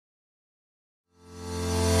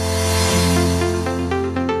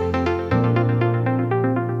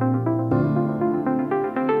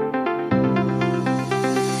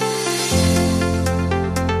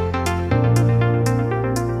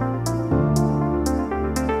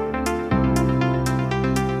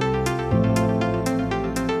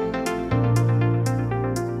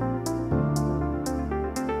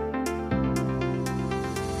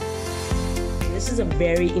a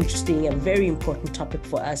very interesting and very important topic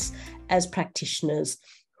for us as practitioners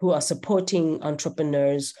who are supporting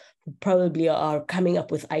entrepreneurs who probably are coming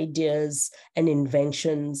up with ideas and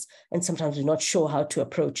inventions, and sometimes we're not sure how to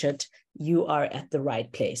approach it. You are at the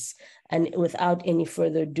right place. And without any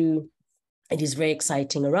further ado, it is very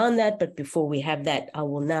exciting around that. But before we have that, I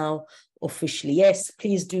will now officially, yes,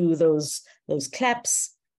 please do those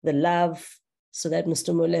claps, the love, so that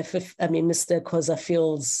Mr. Mr. Koza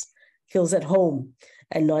feels at home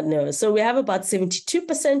and not nervous. So we have about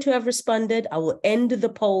 72% who have responded. I will end the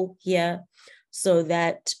poll here so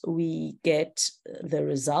that we get the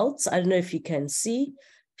results. I don't know if you can see,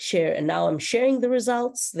 share, and now I'm sharing the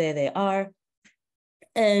results. There they are.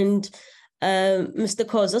 And Mr.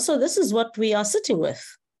 Koza, so this is what we are sitting with.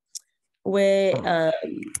 Where,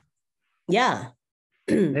 yeah.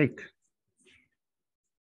 Hey,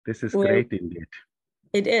 this is great indeed.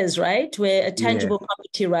 It is, right? Where a tangible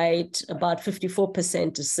property right, about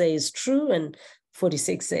 54% to say is true and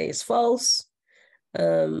 46% say is false.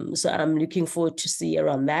 So I'm looking forward to see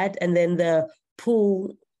around that. And then the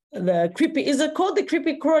pool, the creepy, is it called the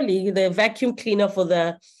creepy crawly, the vacuum cleaner for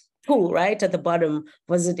the pool, right? At the bottom,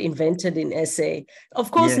 was it invented in SA?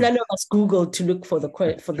 Of course, none of us Googled to look for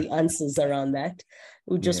the answers around that.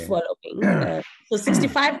 We're just following. So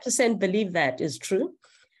 65% believe that is true.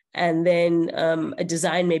 And then a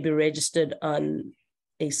design may be registered on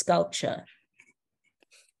a sculpture.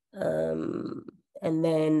 And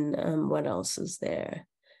then what else is there?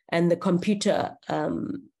 And the computer,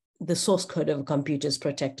 the source code of a computer is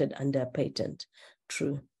protected under patent.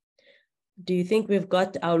 True. Do you think we've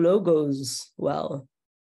got our logos well?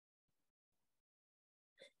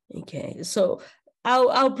 Okay, so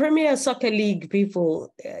our Premier Soccer League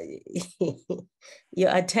people, you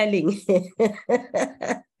are telling.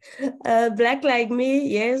 Black like me,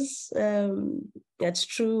 yes, that's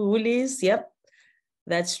true. Woolies, yep,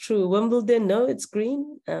 that's true. Wimbledon, no, it's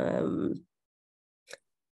green.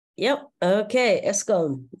 Yep, okay,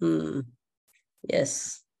 Escom.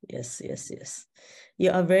 Yes. You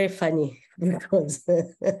are very funny because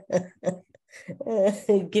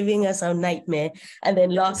giving us our nightmare. And then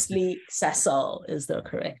lastly, Sasol is the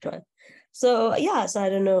correct one. So yeah, so I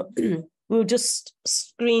don't know. We'll just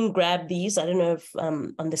screen grab these. I don't know if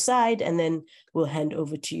on the side, and then we'll hand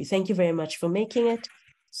over to you. Thank you very much for making it.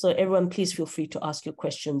 So everyone, please feel free to ask your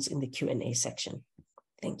questions in the Q&A section.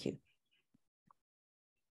 Thank you.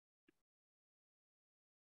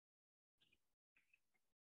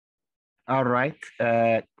 All right.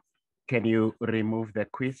 Can you remove the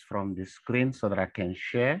quiz from the screen so that I can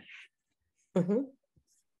share? Mm-hmm.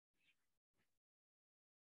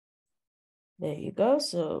 There you go.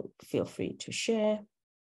 So feel free to share.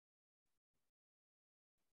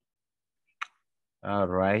 All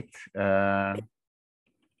right.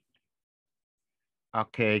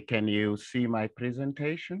 Okay, can you see my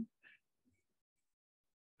presentation?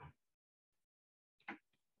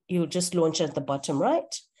 You just launch at the bottom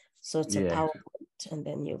right. So it's a PowerPoint and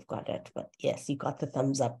then you've got it. But yes, you got the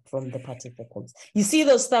thumbs up from the participants. You see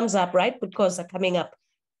those thumbs up, right? Because they're coming up.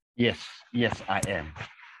 Yes, I am.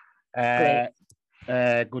 Great.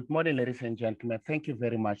 Good morning, ladies and gentlemen. Thank you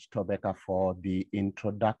very much, Tobeka, for the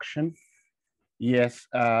introduction. Yes,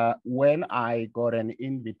 when I got an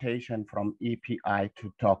invitation from EPI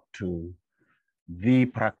to talk to the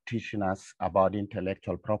practitioners about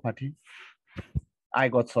intellectual property, I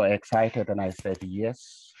got so excited and I said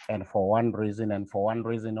yes, and for one reason and for one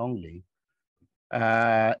reason only.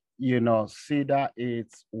 SEDA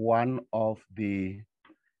is one of the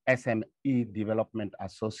SME development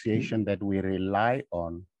association that we rely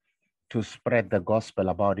on to spread the gospel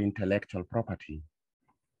about intellectual property.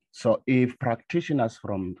 So if practitioners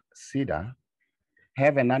from SEDA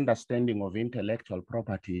have an understanding of intellectual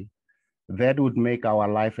property, that would make our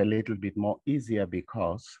life a little bit more easier,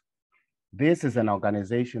 because this is an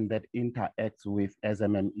organization that interacts with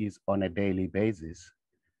SMMEs on a daily basis.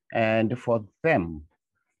 And for them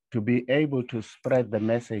to be able to spread the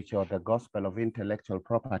message or the gospel of intellectual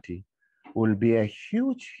property will be a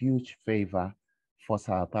huge, huge favor for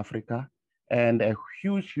South Africa, and a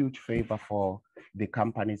huge, huge favor for the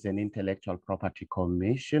Companies and Intellectual Property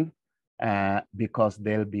Commission, because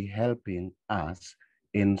they'll be helping us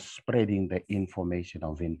in spreading the information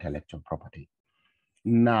of intellectual property.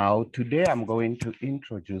 Now, today I'm going to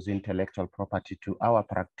introduce intellectual property to our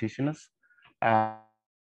practitioners.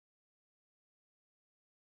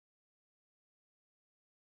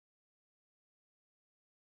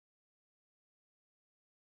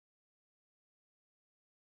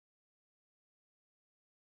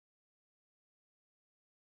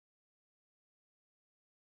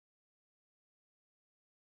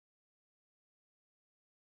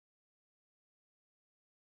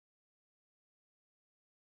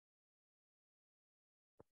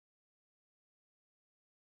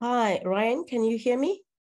 Hi, Ryan, can you hear me?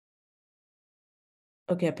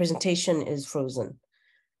 Okay, our presentation is frozen.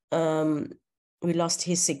 We lost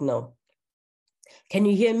his signal. Can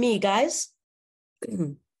you hear me, guys?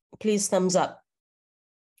 Please thumbs up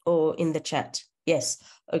or in the chat. Yes,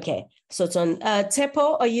 okay. So it's on.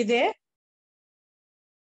 Tepo, are you there?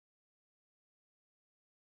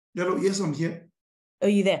 Hello, yes, I'm here. Are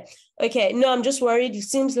you there? Okay, no, I'm just worried. It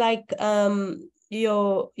seems like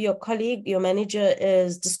your colleague, your manager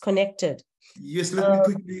is disconnected. Yes,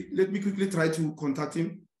 let me quickly try to contact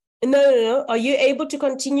him. No. Are you able to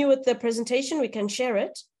continue with the presentation? We can share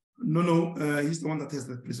it. No, he's the one that has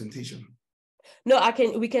the presentation. No,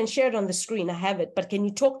 we can share it on the screen. I have it, but can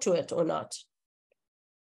you talk to it or not?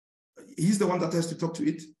 He's the one that has to talk to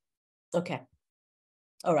it. Okay.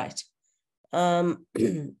 All right.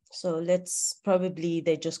 So let's probably,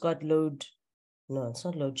 they just got load. No, it's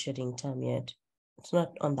not load shedding time yet. It's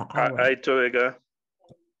not on the hour. Hi, Toega.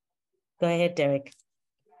 Go ahead, Derek.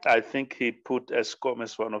 I think he put ESCOM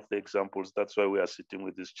as one of the examples. That's why we are sitting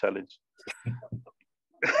with this challenge.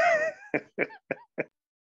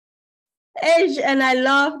 And I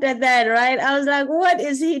laughed at that, right? I was like, what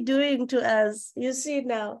is he doing to us? You see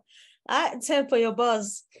now, tell for your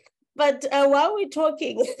boss. But while we're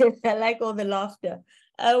talking, I like all the laughter.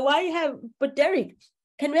 But Derek,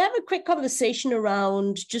 can we have a quick conversation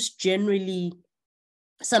around just generally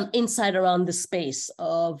some insight around the space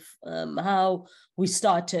of how we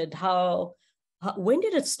started, when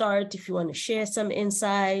did it start? If you want to share some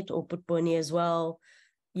insight, or put Bonnie as well,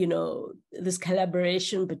 you know, this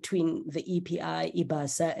collaboration between the EPI,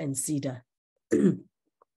 IBASA, and SEDA.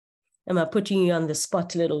 Am I putting you on the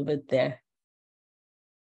spot a little bit there?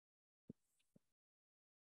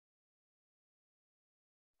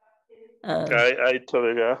 I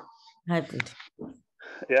Toega. Hybrid.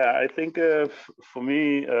 Yeah, I think for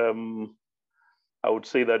me, I would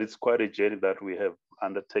say that it's quite a journey that we have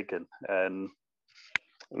undertaken. And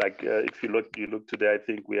like if you look today, I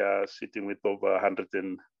think we are sitting with over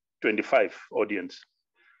 125 audience.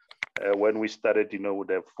 When we started, you know,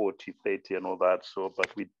 we'd have 40, 30 and all that. So,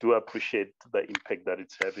 but we do appreciate the impact that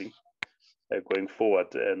it's having going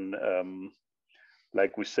forward. And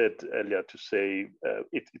like we said earlier, to say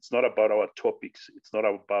it's not about our topics, it's not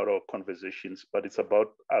about our conversations, but it's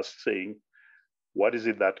about us saying, what is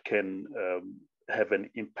it that can have an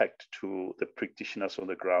impact to the practitioners on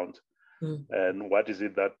the ground? And what is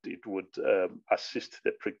it that it would assist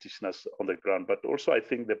the practitioners on the ground? But also, I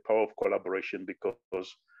think the power of collaboration,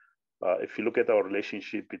 because if you look at our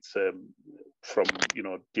relationship, it's from, you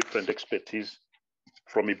know, different expertise,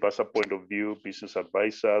 from IBASA point of view, business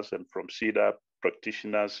advisors, and from SEDA,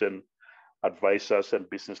 practitioners and advisors and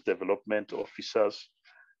business development officers,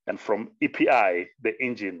 and from EPI, the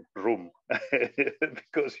engine room,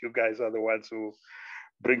 because you guys are the ones who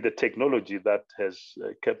bring the technology that has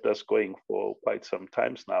kept us going for quite some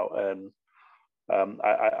times now. And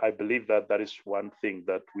I believe that that is one thing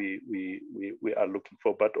that we are looking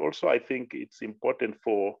for. But also, I think it's important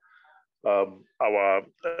for our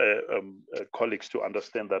colleagues to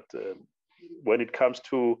understand that when it comes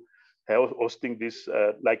to hosting this,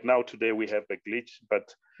 like now today we have a glitch,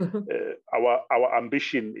 but our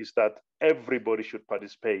ambition is that everybody should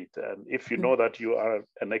participate. And if you know that you are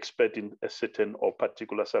an expert in a certain or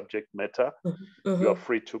particular subject matter, you are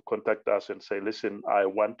free to contact us and say, listen, I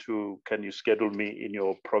want to, can you schedule me in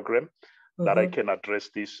your program that I can address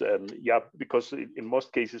this? And yeah, because in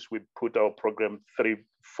most cases we put our program 3,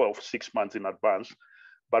 4, 6 months in advance,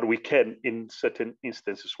 but we can, in certain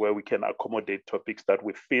instances where we can accommodate topics that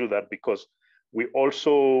we feel that, because we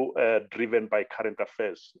also driven by current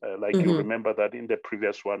affairs. Like you remember that in the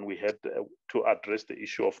previous one, we had to address the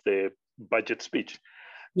issue of the budget speech,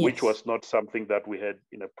 which was not something that we had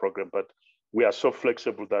in a program, but we are so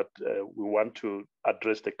flexible that we want to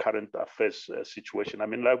address the current affairs situation. I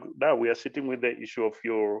mean, like now we are sitting with the issue of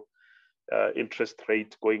your interest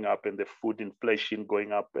rate going up and the food inflation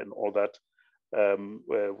going up and all that.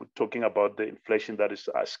 We're talking about the inflation that is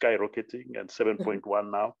skyrocketing and 7.1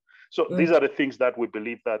 now. So these are the things that we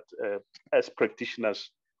believe that as practitioners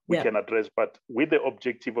we can address, but with the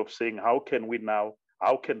objective of saying how can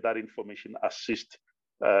that information assist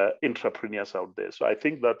entrepreneurs out there. So I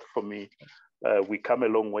think that for me, we come a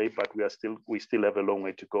long way, but we still have a long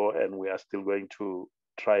way to go, and we are still going to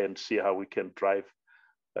try and see how we can drive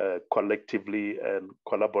collectively and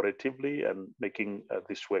collaboratively and making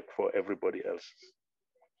this work for everybody else.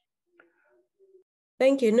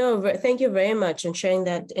 Thank you. No, thank you very much and sharing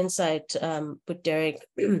that insight with Derek,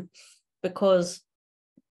 because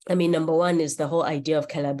I mean, number one is the whole idea of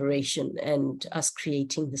collaboration and us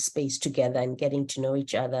creating the space together and getting to know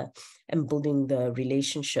each other and building the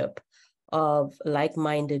relationship of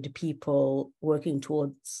like-minded people working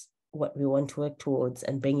towards what we want to work towards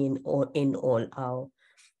and bringing in all our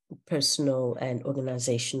personal and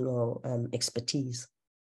organizational expertise.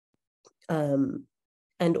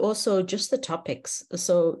 And also just the topics.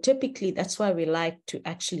 So typically that's why we like to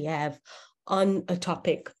actually have on a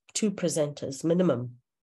topic 2 presenters minimum,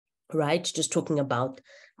 right? Just talking about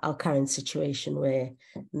our current situation where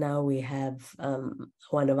now we have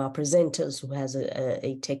one of our presenters who has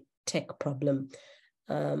a tech problem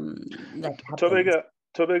that happens.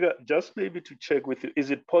 Tobeka, just maybe to check with you,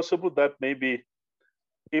 is it possible that maybe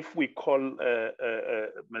if we call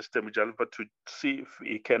Mr. Mujalva to see if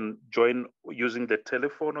he can join using the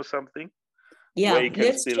telephone or something? Yeah,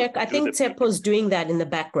 let's check. I think Tsepo's doing that in the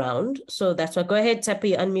background. So that's why. Go ahead, Tsepo,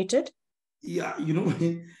 you're unmuted. Yeah, you know,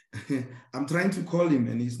 I'm trying to call him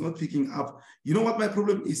and he's not picking up. You know what my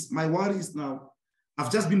problem is? My worry is now,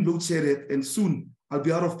 I've just been load shared and soon I'll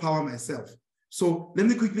be out of power myself. So let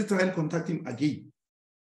me quickly try and contact him again.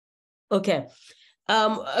 Okay.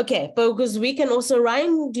 Okay, but because we can also,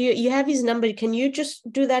 Ryan, do you have his number? Can you just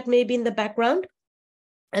do that maybe in the background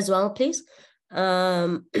as well, please?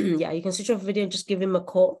 Yeah, you can switch off video and just give him a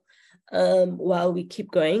call while we keep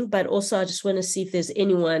going. But also, I just want to see if there's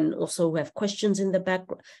anyone also who have questions in the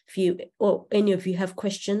background. If you or any of you have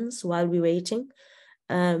questions while we're waiting.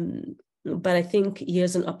 But I think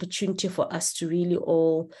here's an opportunity for us to really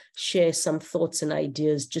all share some thoughts and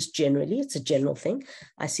ideas just generally. It's a general thing.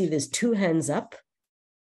 I see there's 2 hands up.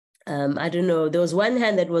 I don't know. There was one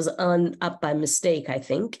hand that was up by mistake, I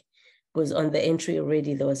think. It was on the entry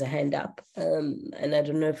already. There was a hand up. And I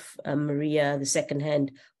don't know if Maria, the second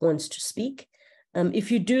hand, wants to speak.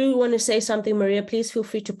 If you do want to say something, Maria, please feel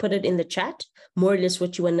free to put it in the chat, more or less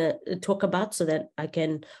what you want to talk about so that I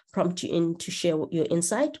can prompt you in to share your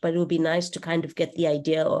insight. But it would be nice to kind of get the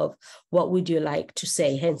idea of what would you like to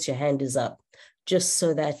say, hence your hand is up. Just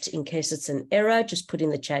so that in case it's an error, just put in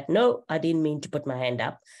the chat, no, I didn't mean to put my hand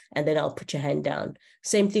up, and then I'll put your hand down.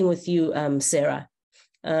 Same thing with you, Sarah.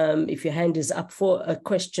 If your hand is up for a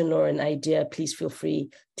question or an idea, please feel free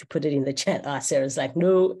to put it in the chat. Sarah's like,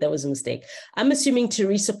 no, that was a mistake. I'm assuming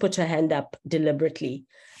Teresa put her hand up deliberately.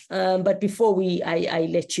 But before I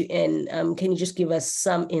let you in, can you just give us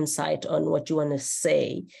some insight on what you want to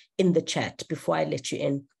say in the chat before I let you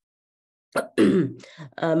in?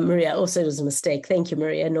 Maria also was a mistake. Thank you,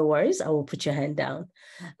 Maria. No worries. I will put your hand down.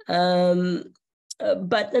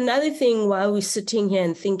 But another thing, while we're sitting here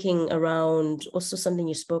and thinking around also something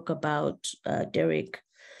you spoke about, Derek,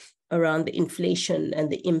 around the inflation and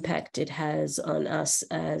the impact it has on us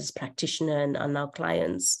as practitioners and on our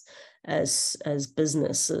clients as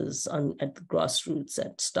businesses at the grassroots,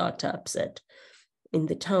 at startups, in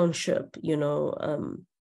the township, you know,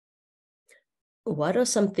 what are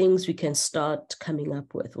some things we can start coming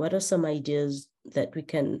up with? What are some ideas that we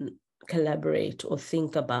can collaborate or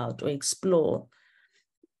think about or explore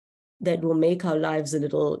that will make our lives a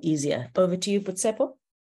little easier? Over to you, Putsepo.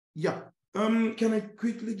 Yeah. Can I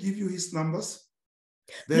quickly give you his numbers?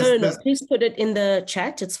 No. Please put it in the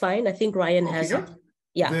chat. It's fine. I think Ryan has it.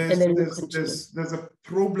 Yeah. And then we'll continue. There's a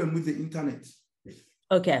problem with the internet.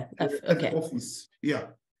 Okay. At the office. Yeah.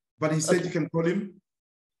 But he said you can call him.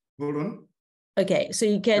 Hold on. Okay. So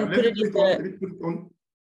you can put it in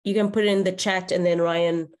you can put it in the chat, and then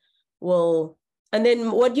Ryan will, and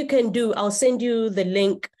then what you can do, I'll send you the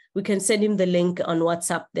link. We can send him the link on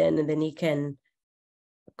WhatsApp then, and then he can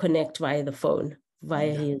connect via the phone,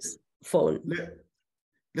 his phone.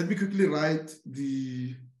 Let me quickly write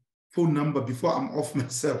the phone number before I'm off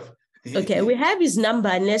myself. Okay, we have his number,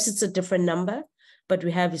 unless it's a different number, but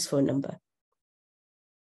we have his phone number.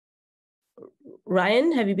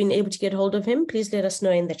 Ryan, have you been able to get hold of him? Please let us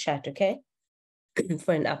know in the chat, okay?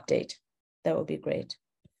 For an update. That would be great.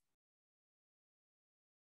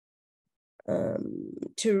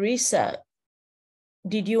 Teresa,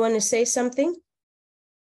 did you want to say something?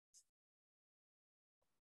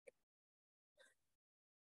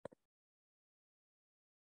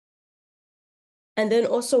 And then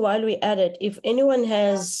also, while we're at it, if anyone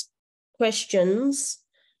has questions,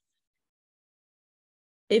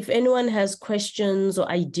 or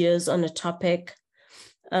ideas on a topic,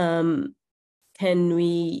 can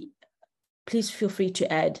we please feel free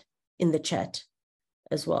to add in the chat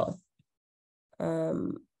as well.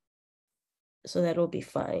 So that will be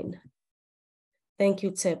fine. Thank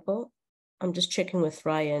you, Tsepo. I'm just checking with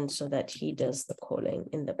Ryan so that he does the calling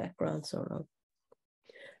in the background. So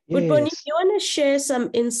But Bonnie, Yes. you want to share some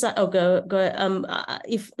insight? Oh, go.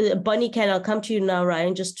 If Bonnie can, I'll come to you now,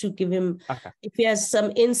 Ryan, just to give him, if he has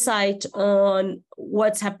some insight on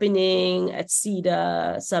what's happening at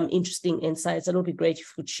SEDA, some interesting insights. It'll be great if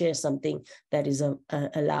you could share something that is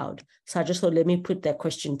allowed. So I just thought, let me put that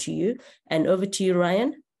question to you, and over to you,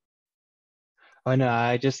 Ryan. Oh no,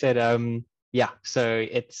 I just said, yeah. So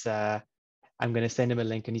it's, I'm going to send him a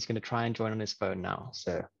link, and he's going to try and join on his phone now.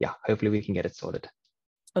 So yeah, hopefully we can get it sorted.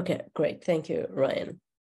 Okay, great. Thank you, Ryan.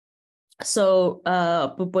 So,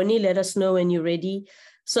 Bonnie, let us know when you're ready.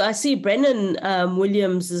 So I see Brennan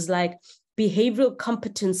Williams is like behavioral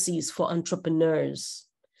competencies for entrepreneurs.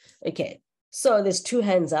 Okay, so there's 2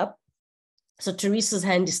 hands up. So Teresa's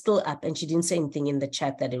hand is still up, and she didn't say anything in the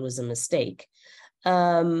chat that it was a mistake.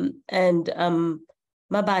 Mabato,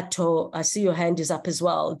 I see your hand is up as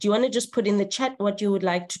well. Do you want to just put in the chat what you would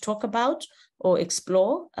like to talk about or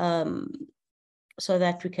explore? So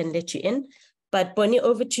that we can let you in. But Bonnie,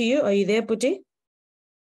 over to you. Are you there, Buddy?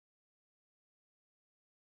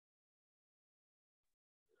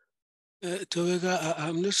 Towega,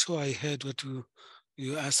 I'm not sure I heard what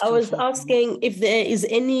you asked. I was asking if there is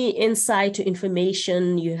any insight or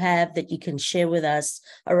information you have that you can share with us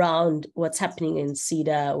around what's happening in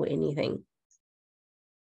SEDA or anything.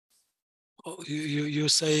 Oh, you're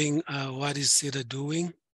saying what is SEDA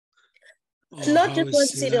doing? Not just what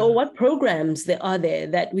SEDA, or what programs there are there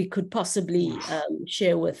that we could possibly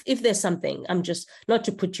share with, if there's something. I'm just, not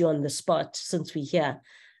to put you on the spot since we're here.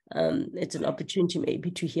 It's an opportunity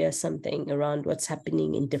maybe to hear something around what's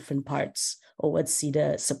happening in different parts or what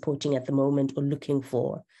SEDA is supporting at the moment or looking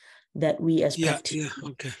for that we as practitioners. Yeah,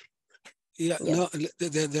 okay. Yeah, no,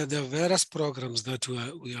 there are various programs that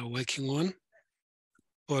we are working on.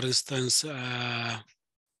 For instance,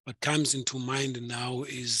 what comes into mind now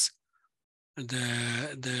is the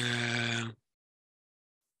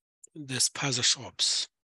spaza shops,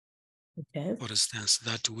 okay, for instance,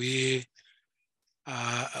 that we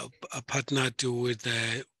are partnered with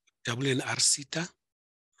the WNR SEDA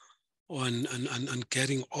on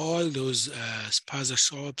getting all those spaza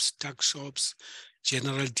shops, tuck shops,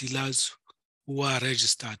 general dealers who are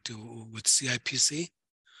registered with CIPC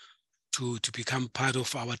to become part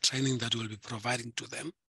of our training that we'll be providing to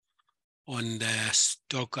them on the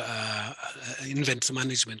stock inventory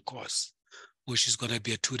management course, which is going to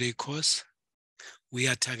be a 2-day course. We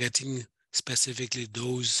are targeting specifically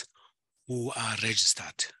those who are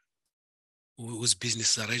registered, whose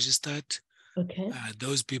businesses are registered. okay.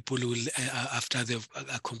 Those people will, after they've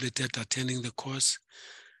completed attending the course,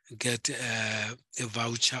 get a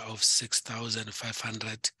voucher of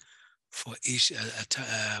 6,500 for each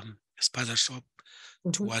spaza shop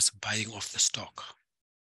towards buying of the stock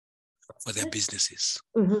for their businesses.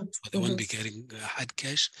 So they won't be getting hard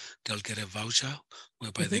cash, they'll get a voucher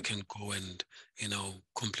whereby they can go and,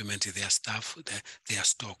 complement their stuff, their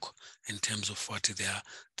stock in terms of what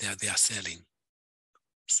they are selling.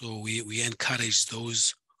 So we encourage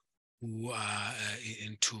those who are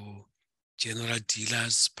into general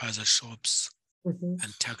dealers, spaza shops,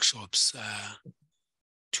 and tuck shops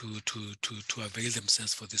to avail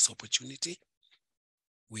themselves for this opportunity.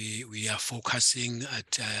 We are focusing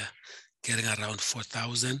at getting around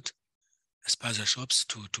 4,000 spaza shops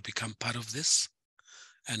to become part of this.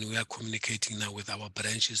 And we are communicating now with our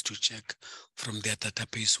branches to check from their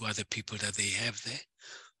database who are the people that they have there.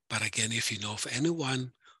 But again, if you know of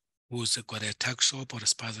anyone who's got a tuck shop or a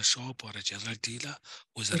spaza shop or a general dealer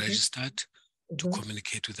who's registered, to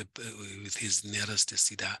communicate with his nearest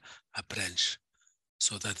SEDA branch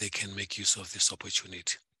so that they can make use of this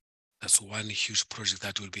opportunity. That's one huge project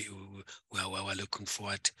that we're looking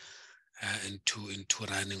forward into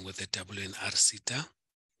running with the WNR SEDA.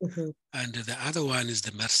 And the other one is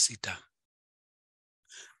the MERS SEDA.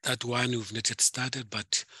 That one we've not yet started,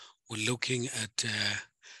 but we're looking at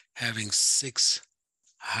having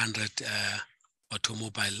 600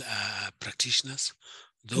 automobile practitioners.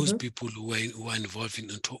 Those people who are involved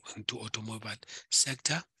into automobile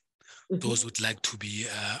sector, those would like to be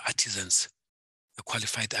artisans,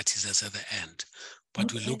 qualified artisans at the end.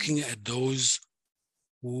 But we're looking at those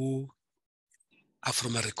who are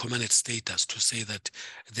from a recommended status to say that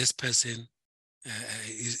this person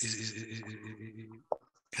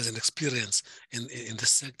has an experience in the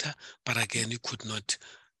sector, but again, you could not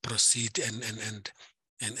proceed and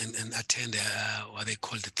attend what they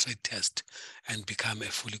call the trade test and become a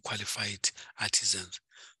fully qualified artisan.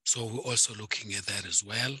 So we're also looking at that as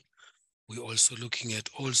well. We're also looking at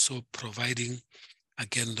also providing,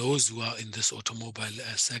 again, those who are in this automobile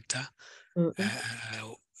sector,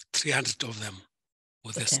 300 of them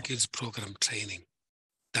with a skills program training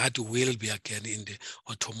that will be again in the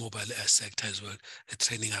automobile sector as well, the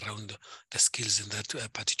training around the skills in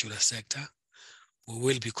that particular sector. We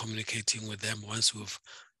will be communicating with them once we've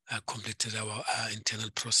completed our internal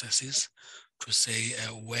processes to say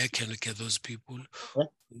where can we get those people,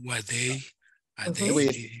 who are they,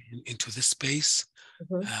 into this space,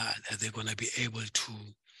 are they going to be able to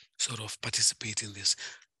sort of participate in this.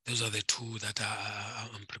 Those are the two that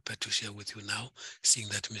I'm prepared to share with you now, seeing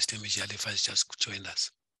that Mr. Mijalifa has just joined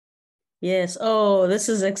us. Yes. Oh, this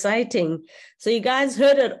is exciting. So you guys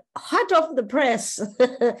heard it hot off the press.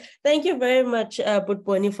 Thank you very much,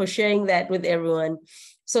 Butboni, for sharing that with everyone.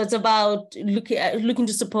 So it's about looking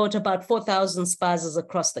to support about 4,000 spazas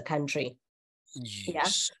across the country.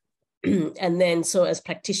 Yes. Yeah. And then, so as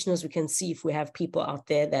practitioners, we can see if we have people out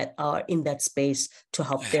there that are in that space to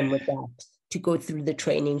help them with that, to go through the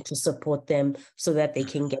training, to support them so that they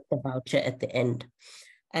can get the voucher at the end.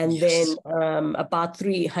 And then about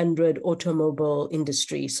 300 automobile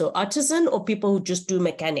industry. So artisan or people who just do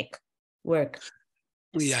mechanic work?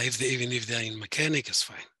 Yeah, even if they're in mechanic, it's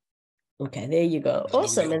fine. Okay, there you go.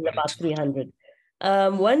 Awesome. And about 300.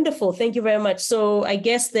 Wonderful. Thank you very much. So I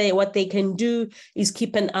guess what they can do is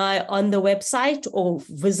keep an eye on the website or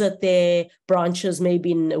visit their branches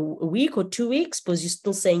maybe in a week or 2 weeks, because you're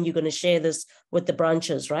still saying you're going to share this with the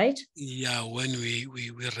branches, right? Yeah, when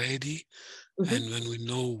we're ready. And when we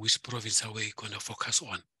know which province are we going to focus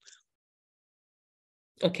on.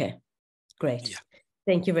 Okay, great. Yeah.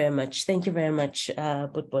 Thank you very much. Thank you very much,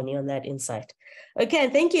 Butboni, on that insight. Okay,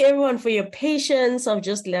 thank you everyone for your patience of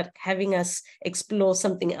just having us explore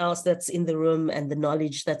something else that's in the room and the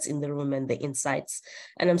knowledge that's in the room and the insights.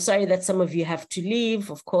 And I'm sorry that some of you have to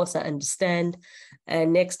leave. Of course, I understand.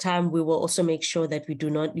 And next time we will also make sure that we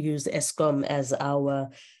do not use ESCOM as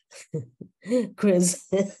our quiz.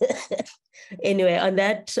 Anyway, on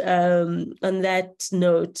that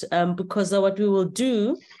note, because what we will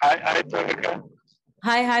do. Hi,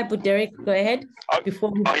 But Derek, go ahead.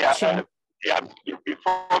 Before we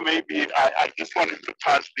before maybe I just wanted to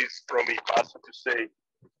touch this from IBASA to say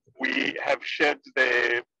we have shared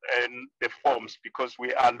the forms because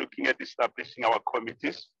we are looking at establishing our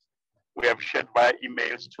committees. We have shared via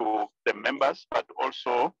emails to the members, but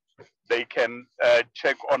also they can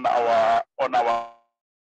check on our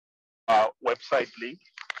website link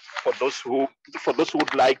for those who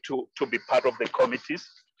would like to be part of the committees.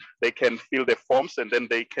 They can fill the forms and then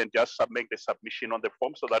they can just make the submission on the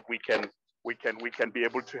form so that we can be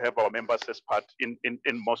able to have our members as part in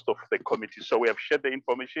most of the committees. So we have shared the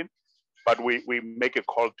information, but we make a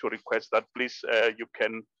call to request that please you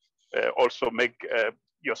can also make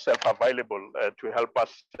yourself available to help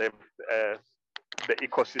us save the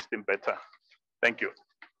ecosystem better. Thank you.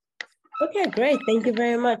 Okay, great. Thank you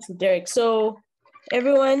very much, Derek. So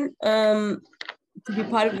everyone, to be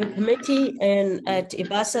part of the committee and at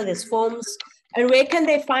IBASA, there's forms. And where can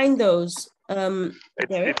they find those?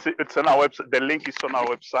 It's on our website. The link is on our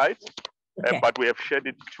website, okay. But we have shared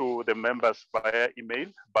it to the members via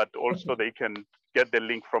email, but also they can get the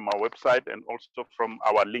link from our website and also from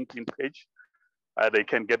our LinkedIn page. They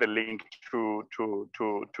can get a link to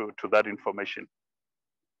that information.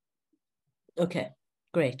 Okay,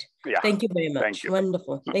 great. Yeah. Thank you very much. Thank you.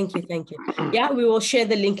 Wonderful. Thank you. Yeah, we will share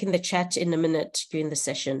the link in the chat in a minute during the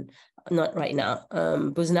session. Not right now.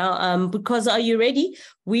 Because are you ready?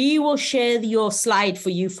 We will share your slide for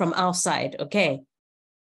you from our side. Okay.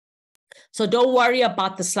 So don't worry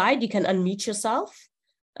about the slide. You can unmute yourself.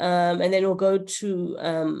 And then we'll go to,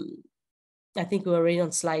 I think we're already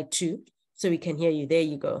on slide 2, so we can hear you. There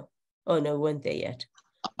you go. Oh, no, we weren't there yet.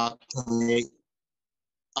 Okay.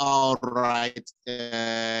 All right.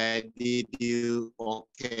 Did you?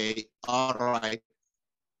 Okay. All right.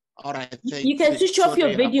 All right. You can switch off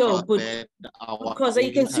your video, because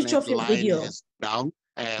you can switch off your video. Down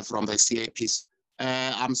from the CAPC.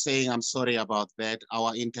 I'm saying I'm sorry about that.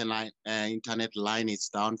 Our internet line is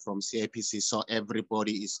down from CAPC, so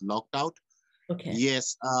everybody is locked out. Okay.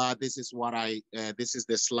 Yes. This is what this is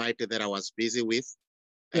the slide that I was busy with.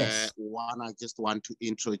 Yes. One, I just want to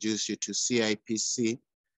introduce you to CIPC,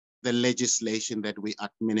 the legislation that we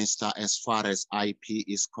administer as far as IP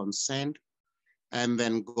is concerned, and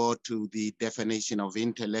then go to the definition of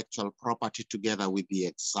intellectual property together with the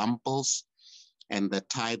examples and the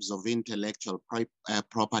types of intellectual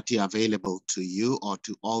property available to you or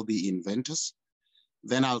to all the inventors.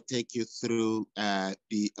 Then I'll take you through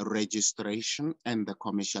the registration and the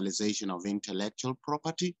commercialization of intellectual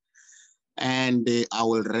property. And I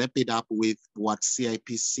will wrap it up with what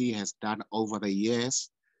CIPC has done over the years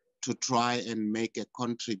to try and make a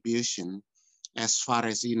contribution as far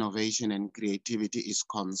as innovation and creativity is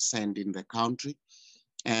concerned in the country.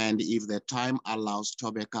 And if the time allows,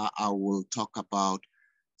 Tobeka, I will talk about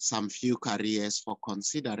some few careers for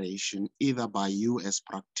consideration, either by you as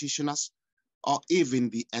practitioners or even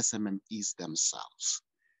the SMMEs themselves.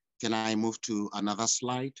 Can I move to another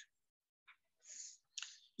slide?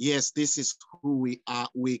 Yes, this is who we are.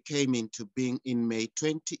 We came into being in May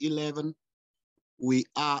 2011. We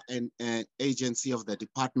are an agency of the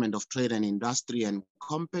Department of Trade and Industry and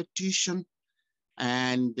Competition.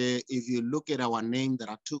 And if you look at our name, there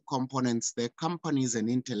are two components. The companies and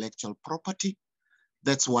intellectual property.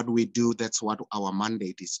 That's what we do. That's what our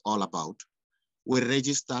mandate is all about. We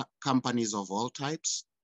register companies of all types,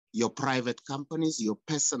 your private companies, your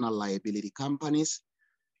personal liability companies,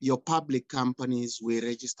 your public companies. We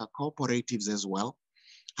register cooperatives as well.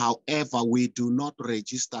 However, we do not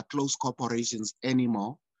register close corporations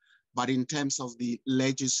anymore. But in terms of the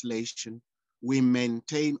legislation, we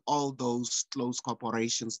maintain all those close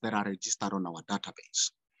corporations that are registered on our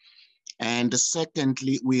database. And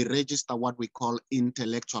secondly, we register what we call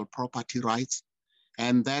intellectual property rights.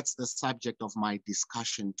 And that's the subject of my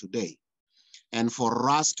discussion today. And for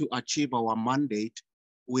us to achieve our mandate,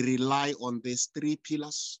 we rely on these three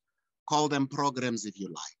pillars, call them programs if you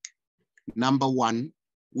like. Number one,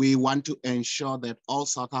 we want to ensure that all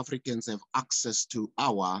South Africans have access to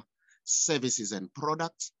our services and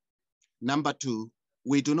products. Number two,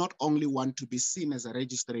 we do not only want to be seen as a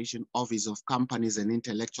registration office of companies and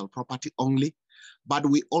intellectual property only, but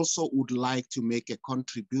we also would like to make a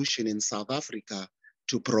contribution in South Africa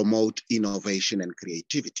to promote innovation and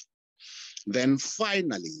creativity. Then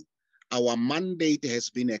finally, our mandate has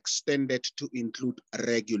been extended to include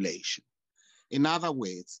regulation. In other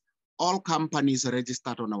words, all companies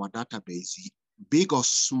registered on our database, big or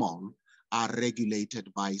small, are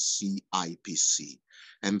regulated by CIPC,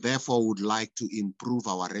 and therefore would like to improve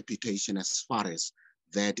our reputation as far as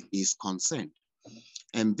that is concerned.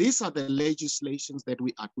 And these are the legislations that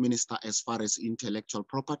we administer as far as intellectual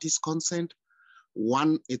property is concerned.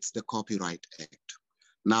 One, it's the Copyright Act.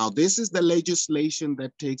 Now, this is the legislation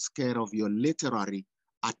that takes care of your literary,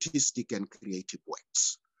 artistic, and creative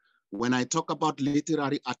works. When I talk about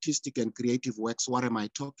literary, artistic, and creative works, what am I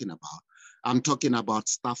talking about? I'm talking about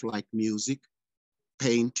stuff like music,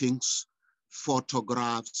 paintings,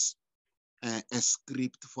 photographs, a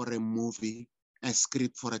script for a movie, a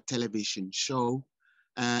script for a television show,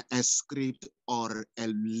 a script or a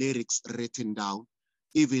lyrics written down,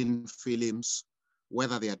 even films,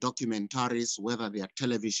 whether they are documentaries, whether they are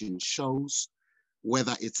television shows,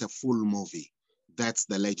 whether it's a full movie. That's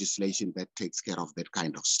the legislation that takes care of that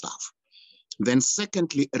kind of stuff. Then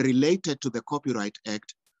secondly, related to the Copyright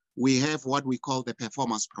Act, we have what we call the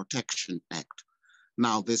Performance Protection Act.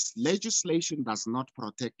 Now, this legislation does not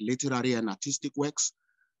protect literary and artistic works,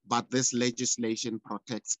 but this legislation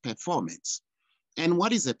protects performance. And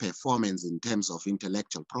what is a performance in terms of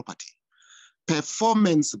intellectual property?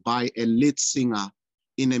 Performance by a lead singer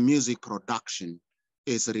in a music production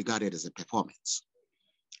is regarded as a performance.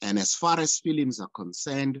 And as far as films are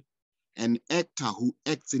concerned, an actor who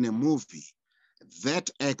acts in a movie, that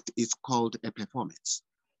act is called a performance.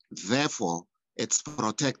 Therefore, it's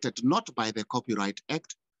protected not by the Copyright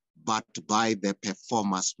Act, but by the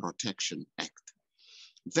Performance Protection Act.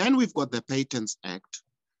 Then we've got the Patents Act.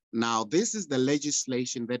 Now, this is the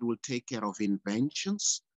legislation that will take care of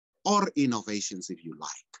inventions or innovations, if you like.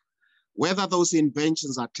 Whether those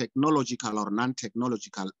inventions are technological or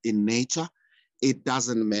non-technological in nature, it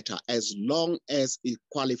doesn't matter as long as it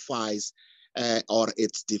qualifies or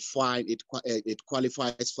it's defined, it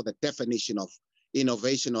qualifies for the definition of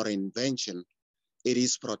innovation or invention, it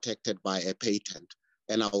is protected by a patent.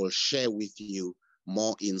 And I will share with you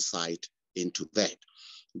more insight into that.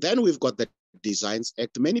 Then we've got the Designs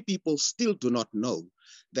Act. Many people still do not know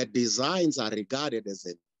that designs are regarded as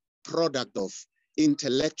a product of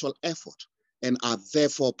intellectual effort and are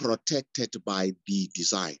therefore protected by the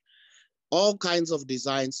design. All kinds of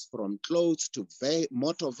designs, from clothes to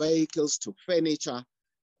motor vehicles to furniture,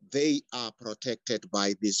 they are protected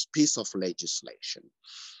by this piece of legislation.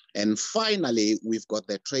 And finally, we've got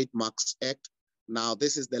the Trademarks Act. Now,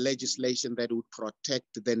 this is the legislation that would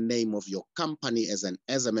protect the name of your company as an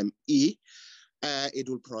SMME. It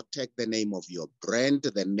will protect the name of your brand,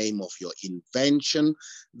 the name of your invention,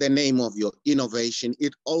 the name of your innovation.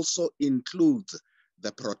 It also includes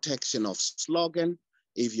the protection of slogan,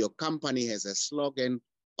 if your company has a slogan,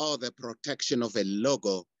 or the protection of a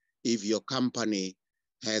logo, if your company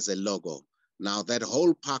has a logo. Now, that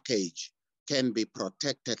whole package can be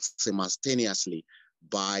protected simultaneously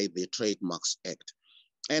by the Trademarks Act.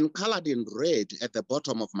 And colored in red at the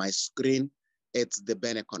bottom of my screen, it's the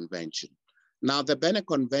Berne Convention. Now, the Berne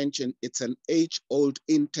Convention, it's an age-old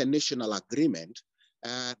international agreement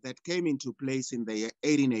that came into place in the year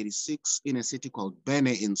 1886 in a city called Berne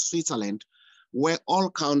in Switzerland, where all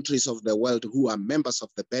countries of the world who are members of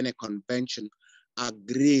the Berne Convention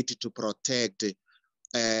agreed to protect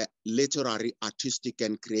literary, artistic,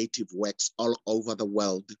 and creative works all over the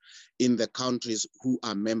world in the countries who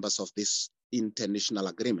are members of this international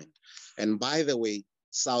agreement. And by the way,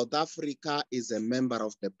 South Africa is a member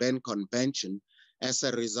of the Berne Convention. As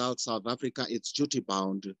a result, South Africa is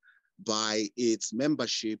duty-bound by its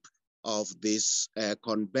membership of this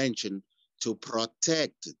convention to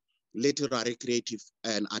protect literary, creative,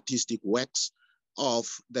 and artistic works of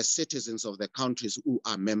the citizens of the countries who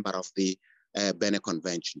are member of the Berne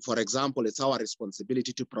Convention. For example, it's our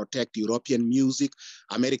responsibility to protect European music,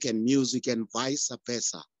 American music, and vice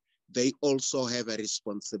versa. They also have a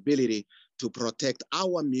responsibility to protect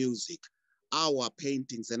our music, our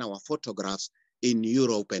paintings, and our photographs in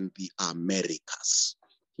Europe and the Americas.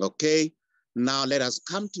 Okay, now let us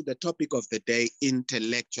come to the topic of the day,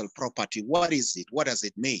 intellectual property. What is it? What does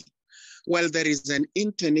it mean? Well, there is an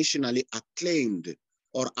internationally acclaimed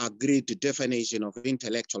or agreed definition of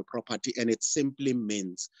intellectual property, and it simply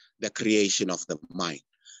means the creation of the mind.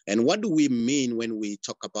 And what do we mean when we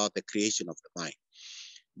talk about the creation of the mind?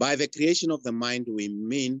 By the creation of the mind, we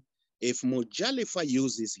mean if Mujalifa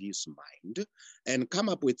uses his mind and come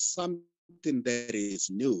up with something that is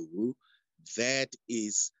new, that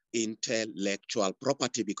is intellectual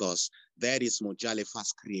property, because that is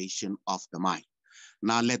Mujalifa's creation of the mind.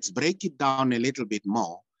 Now let's break it down a little bit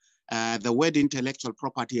more. The word intellectual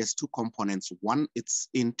property has two components. One, it's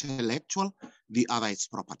intellectual, the other is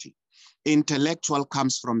property. Intellectual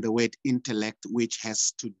comes from the word intellect, which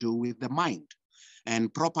has to do with the mind.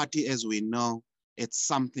 And property, as we know, it's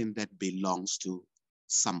something that belongs to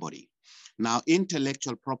somebody. Now,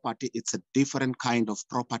 intellectual property, it's a different kind of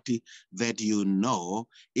property that you know,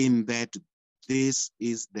 in that this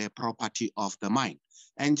is the property of the mind.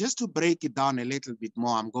 And just to break it down a little bit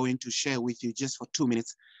more, I'm going to share with you just for 2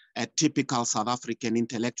 minutes a typical South African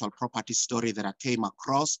intellectual property story that I came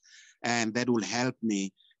across, and that will help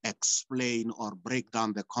me explain or break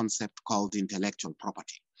down the concept called intellectual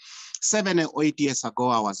property. 7 or 8 years ago,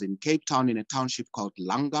 I was in Cape Town in a township called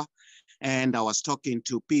Langa, and I was talking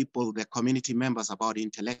to people, the community members, about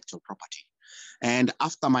intellectual property. And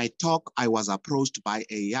after my talk, I was approached by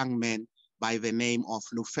a young man by the name of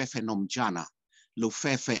Lufefe Nomjana.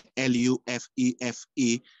 Lufefe,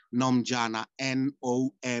 L-U-F-E-F-E, Nomjana,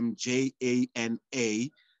 N-O-M-J-A-N-A.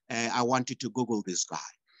 I wanted to Google this guy.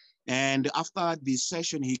 And after this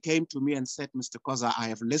session, he came to me and said, Mr. Koza, I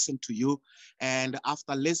have listened to you. And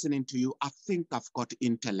after listening to you, I think I've got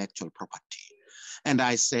intellectual property. And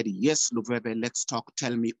I said, yes, Luvebe, let's talk.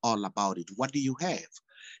 Tell me all about it. What do you have?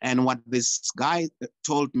 And what this guy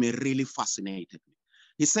told me really fascinated me.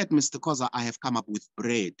 He said, Mr. Koza, I have come up with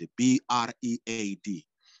bread, B-R-E-A-D.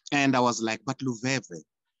 And I was like, but Luveve,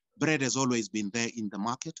 bread has always been there in the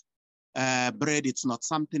market. Bread, it's not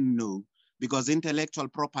something new, because intellectual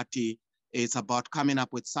property is about coming up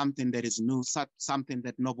with something that is new, something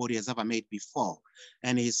that nobody has ever made before.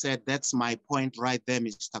 And he said, that's my point right there,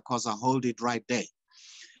 Mr. Koza, hold it right there.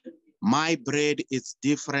 My bread is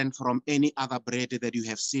different from any other bread that you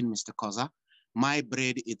have seen, Mr. Koza. My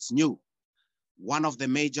bread, it's new. One of the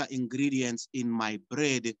major ingredients in my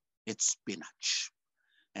bread, it's spinach.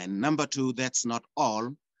 And number two, that's not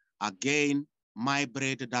all. Again, my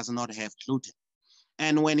bread does not have gluten.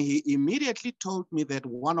 And when he immediately told me that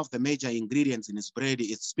one of the major ingredients in his bread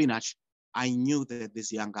is spinach, I knew that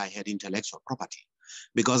this young guy had intellectual property.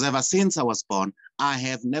 Because ever since I was born, I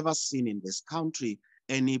have never seen in this country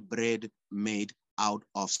any bread made out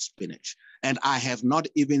of spinach. And I have not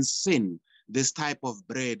even seen this type of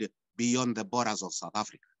bread beyond the borders of South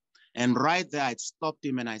Africa. And right there, I stopped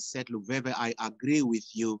him and I said, Luveve, I agree with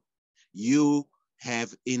you. You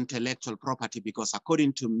have intellectual property, because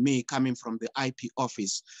according to me, coming from the IP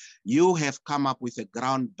office, you have come up with a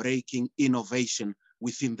groundbreaking innovation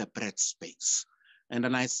within the bread space. And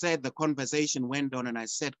then I said, the conversation went on and I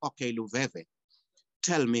said, okay, Luveve,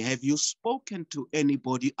 tell me, have you spoken to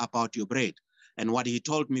anybody about your bread? And what he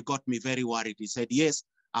told me got me very worried. He said, yes,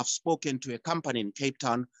 I've spoken to a company in Cape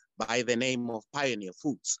Town by the name of Pioneer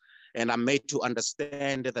Foods. And I'm made to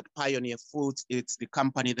understand that Pioneer Foods, it's the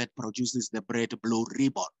company that produces the bread Blue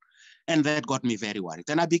Ribbon. And that got me very worried.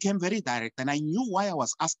 And I became very direct, and I knew why I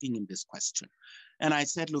was asking him this question. And I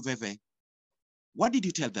said, Luveve, what did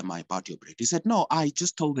you tell them about your bread? He said, no, I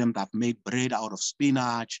just told them that I've made bread out of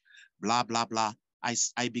spinach, blah, blah, blah.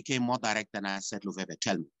 I became more direct, and I said, Luveve,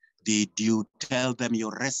 tell me, did you tell them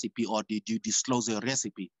your recipe, or did you disclose your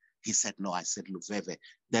recipe? He said, no. I said, Luveve,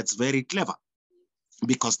 that's very clever,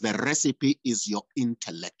 because the recipe is your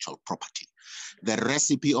intellectual property. The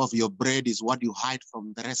recipe of your bread is what you hide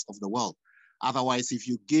from the rest of the world. Otherwise, if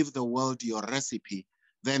you give the world your recipe,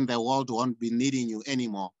 then the world won't be needing you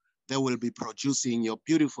anymore. They will be producing your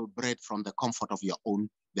beautiful bread from the comfort of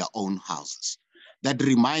their own houses. That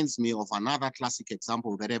reminds me of another classic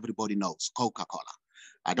example that everybody knows, Coca-Cola.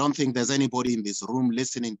 I don't think there's anybody in this room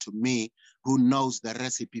listening to me who knows the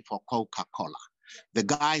recipe for Coca-Cola. The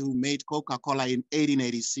guy who made Coca-Cola in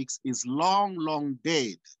 1886 is long, long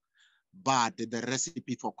dead, but the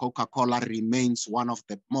recipe for Coca-Cola remains one of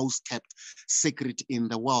the most kept secret in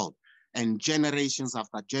the world. And generations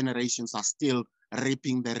after generations are still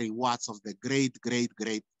reaping the rewards of the great, great,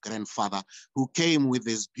 great grandfather who came with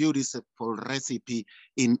this beautiful recipe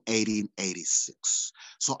in 1886.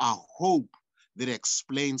 So I hope that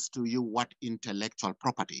explains to you what intellectual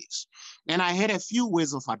property is. And I had a few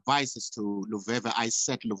words of advices to Luveve. I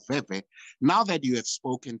said, Luveve, now that you have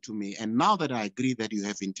spoken to me, and now that I agree that you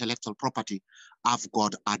have intellectual property, I've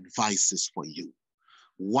got advices for you.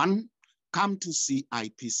 One, come to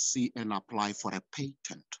CIPC and apply for a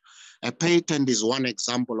patent. A patent is one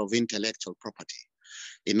example of intellectual property.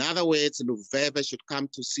 In other words, Luveve should come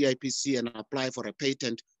to CIPC and apply for a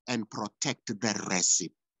patent and protect the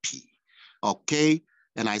recipe. Okay,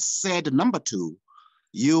 and I said, number two,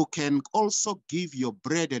 you can also give your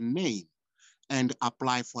bread a name and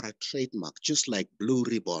apply for a trademark, just like Blue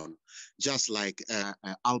Ribbon, just like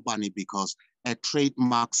Albany, because a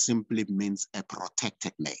trademark simply means a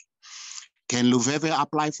protected name. Can Luveve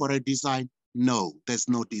apply for a design? No, there's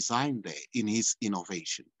no design there in his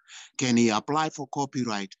innovation. Can he apply for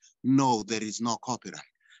copyright? No, there is no copyright.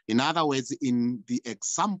 In other words, in the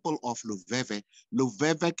example of Luveve,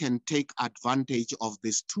 Luveve can take advantage of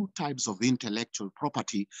these two types of intellectual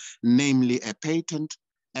property, namely a patent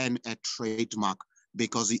and a trademark,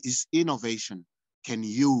 because his innovation can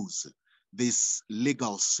use this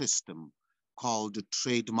legal system called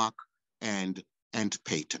trademark and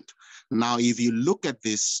patent. Now, if you look at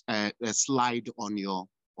this slide on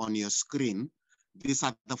your screen, these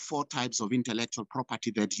are the four types of intellectual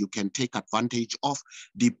property that you can take advantage of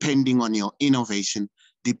depending on your innovation,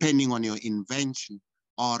 depending on your invention,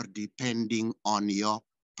 or depending on your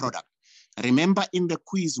product. Remember, in the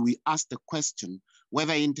quiz, we asked the question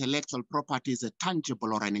whether intellectual property is a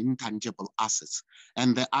tangible or an intangible asset.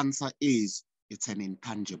 And the answer is, it's an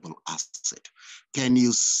intangible asset. Can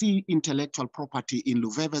you see intellectual property in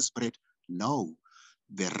Luveve's bread? No.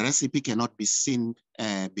 The recipe cannot be seen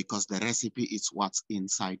because the recipe is what's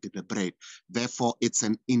inside the bread. Therefore, it's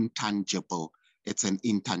an intangible. It's an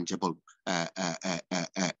intangible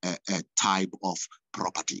type of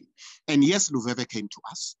property. And yes, Luveve came to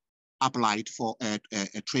us, applied for a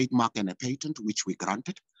trademark and a patent, which we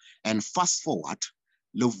granted. And fast forward,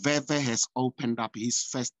 Luveve has opened up his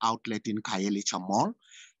first outlet in Khayelitsha Mall.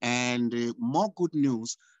 And more good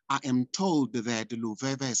news, I am told that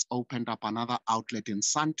Luveve has opened up another outlet in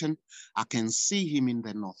Sandton. I can see him in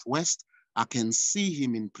the Northwest. I can see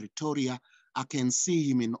him in Pretoria. I can see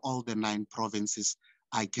him in all the 9 provinces.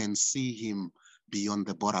 I can see him beyond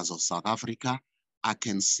the borders of South Africa. I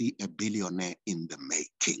can see a billionaire in the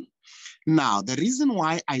making. Now, the reason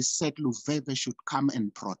why I said Luveve should come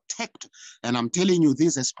and protect, and I'm telling you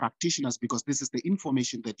this as practitioners because this is the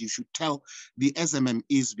information that you should tell the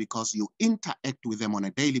SMMEs because you interact with them on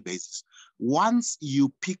a daily basis. Once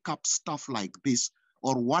you pick up stuff like this,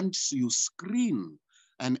 or once you screen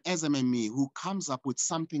an SMME who comes up with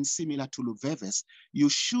something similar to Luveve's, you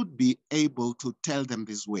should be able to tell them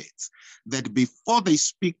these words, that before they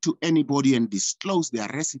speak to anybody and disclose their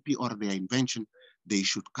recipe or their invention, they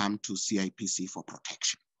should come to CIPC for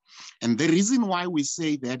protection. And the reason why we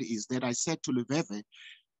say that is that I said to Luveve,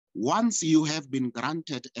 once you have been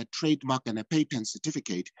granted a trademark and a patent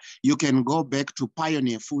certificate, you can go back to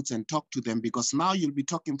Pioneer Foods and talk to them because now you'll be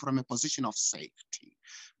talking from a position of safety.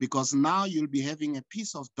 Because now you'll be having a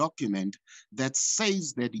piece of document that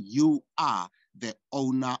says that you are the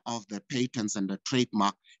owner of the patents and the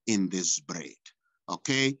trademark in this bread.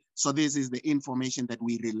 Okay, so this is the information that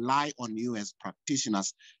we rely on you as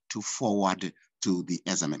practitioners to forward to the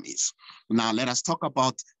SMMEs. Now let us talk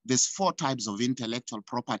about these 4 types of intellectual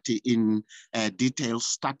property in detail,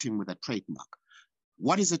 starting with a trademark.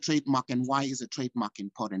 What is a trademark and why is a trademark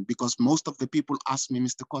important? Because most of the people ask me,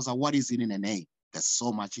 Mr. Koza, what is it in a name? There's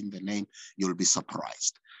so much in the name, you'll be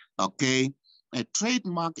surprised. Okay, a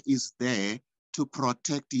trademark is there to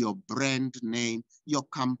protect your brand name, your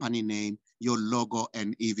company name, your logo,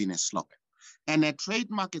 and even a slogan. And a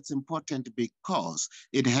trademark is important because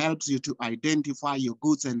it helps you to identify your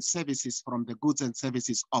goods and services from the goods and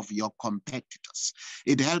services of your competitors.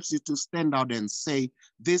 It helps you to stand out and say,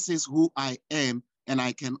 this is who I am, and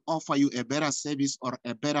I can offer you a better service or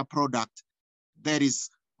a better product that is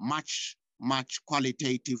much, much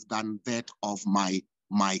qualitative than that of my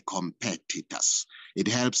competitors. It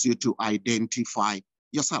helps you to identify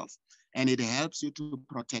yourself, and it helps you to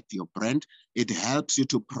protect your brand. It helps you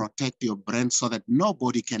to protect your brand so that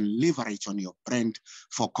nobody can leverage on your brand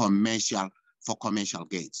for commercial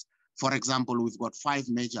gains. For example, we've got 5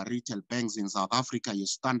 major retail banks in South Africa: your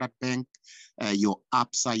Standard Bank, your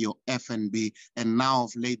ABSA, your FNB, and now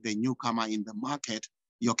of late, the newcomer in the market,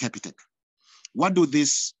 your Capitec. What do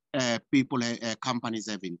these companies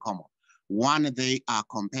have in common? One, they are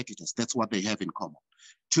competitors. That's what they have in common.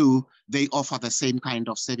 2, they offer the same kind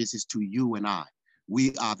of services to you and I.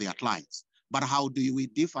 We are their clients. But how do we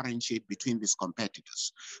differentiate between these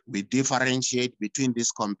competitors? We differentiate between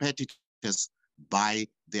these competitors by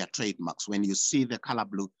their trademarks. When you see the color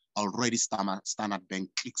blue, already Standard Bank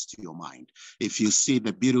clicks to your mind. If you see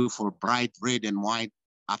the beautiful bright red and white,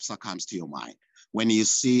 ABSA comes to your mind. When you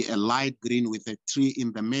see a light green with a tree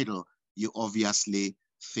in the middle, you obviously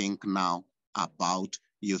think now about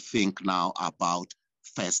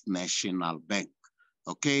First National Bank.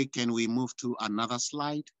 Okay, can we move to another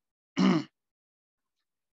slide?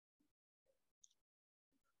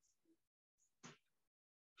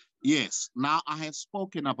 Yes, now I have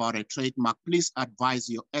spoken about a trademark. Please advise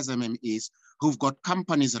your SMMEs who've got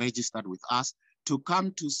companies registered with us to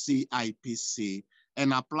come to CIPC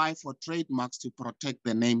and apply for trademarks to protect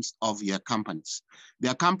the names of your companies.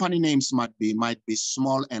 Their company names might be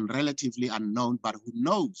small and relatively unknown, but who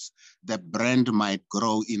knows, the brand might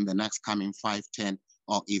grow in the next coming 5, 10,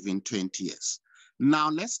 or even 20 years. Now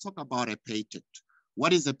let's talk about a patent.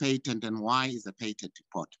 What is a patent and why is a patent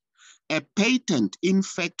important? A patent, in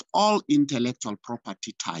fact, all intellectual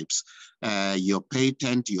property types, your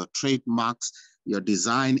patent, your trademarks, your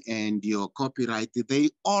design, and your copyright, they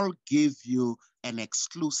all give you an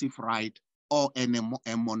exclusive right or a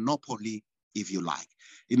monopoly, if you like.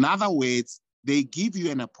 In other words, they give you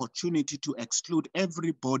an opportunity to exclude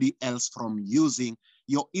everybody else from using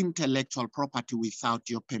your intellectual property without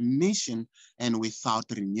your permission and without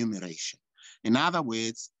remuneration. In other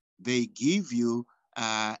words, they give you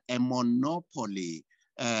a monopoly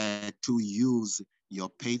to use your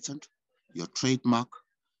patent, your trademark,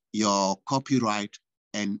 your copyright,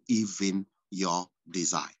 and even your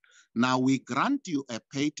design. Now, we grant you a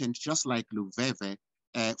patent just like Luveve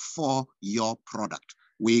for your product.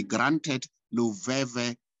 We granted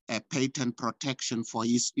Luveve a patent protection for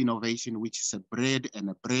his innovation, which is a bread, and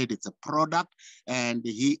a bread is a product, and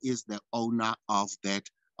he is the owner of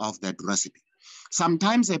that recipe.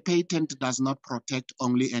 Sometimes a patent does not protect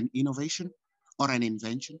only an innovation or an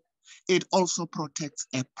invention. It also protects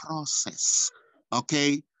a process,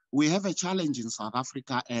 okay? We have a challenge in South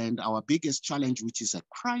Africa, and our biggest challenge, which is a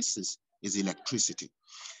crisis, is electricity.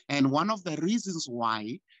 And one of the reasons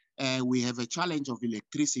why we have a challenge of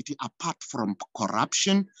electricity, apart from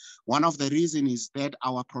corruption, one of the reasons is that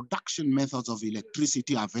our production methods of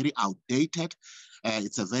electricity are very outdated.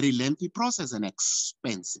 It's a very lengthy process and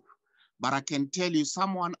expensive. But I can tell you,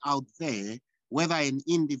 someone out there, whether an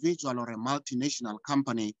individual or a multinational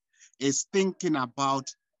company, is thinking about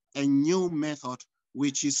a new method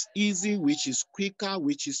which is easy, which is quicker,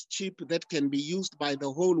 which is cheap, that can be used by the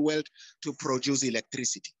whole world to produce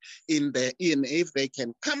electricity. If they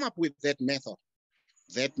can come up with that method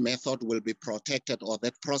will be protected, or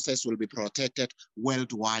that process will be protected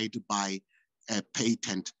worldwide by a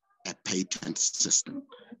patent system.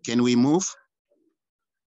 Can we move?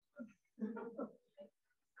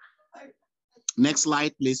 Next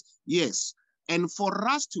slide, please. Yes. And for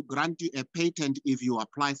us to grant you a patent, if you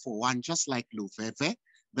apply for one, just like Luveve,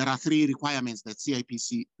 there are 3 requirements that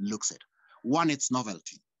CIPC looks at. One, it's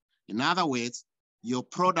novelty. In other words, your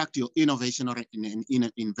product, your innovation or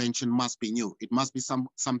invention must be new. It must be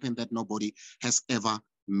something that nobody has ever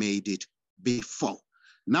made it before.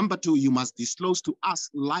 Number 2, you must disclose to us,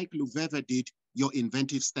 like Luveve did, your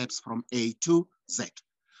inventive steps from A to Z.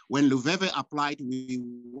 When Luveve applied, we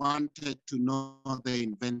wanted to know the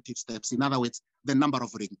inventive steps. In other words, the number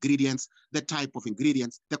of ingredients, the type of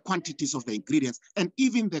ingredients, the quantities of the ingredients, and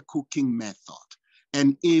even the cooking method.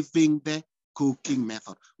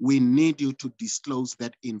 We need you to disclose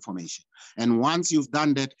that information. And once you've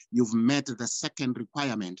done that, you've met the second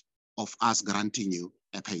requirement of us granting you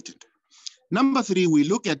a patent. Number 3, we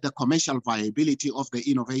look at the commercial viability of the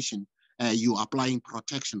innovation you're applying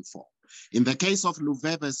protection for. In the case of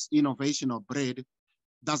Luveve's innovation of bread,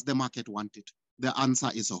 Does the market want it? The answer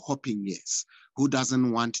is a whopping yes. Who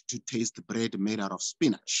doesn't want to taste bread made out of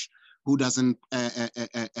spinach? Who doesn't?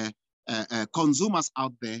 Consumers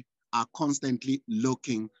out there are constantly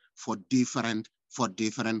looking for different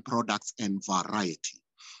products and variety.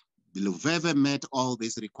 Luveve met all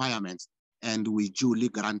these requirements, and we duly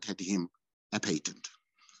granted him a patent.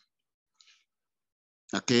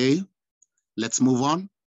 Okay, let's move on.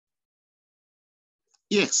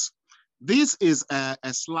 Yes, this is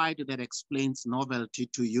a slide that explains novelty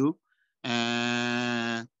to you.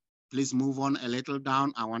 Please move on a little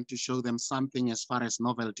down. I want to show them something as far as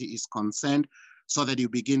novelty is concerned so that you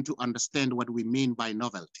begin to understand what we mean by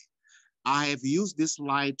novelty. I have used this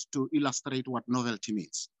slide to illustrate what novelty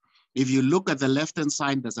means. If you look at the left-hand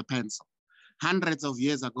side, there's a pencil. Hundreds of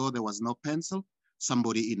years ago, there was no pencil.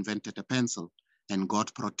 Somebody invented a pencil and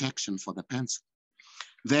got protection for the pencil.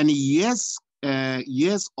 Then years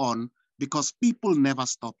on, because people never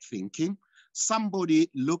stop thinking, somebody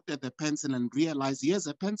looked at the pencil and realized, yes,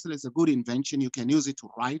 a pencil is a good invention. You can use it to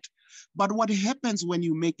write. But what happens when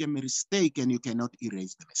you make a mistake and you cannot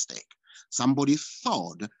erase the mistake? Somebody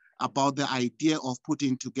thought about the idea of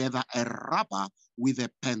putting together a rubber with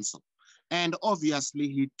a pencil. And obviously,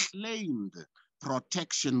 he claimed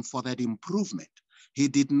protection for that improvement. He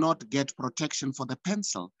did not get protection for the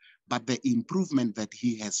pencil, but the improvement that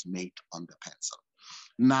he has made on the pencil.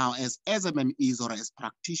 Now, as SMMEs or as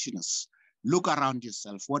practitioners, look around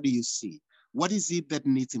yourself. What do you see? What is it that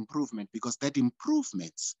needs improvement? Because that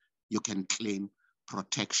improvements, you can claim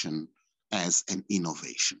protection as an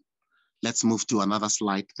innovation. Let's move to another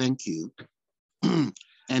slide. Thank you.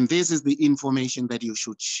 And this is the information that you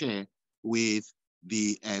should share with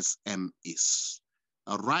the SMEs.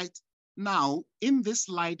 All right. Now, in this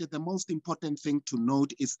slide, the most important thing to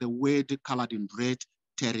note is the word colored in red,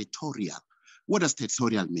 territorial. What does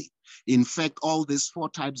territorial mean? In fact, all these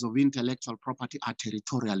 4 types of intellectual property are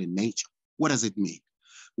territorial in nature. What does it mean?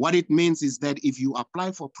 What it means is that if you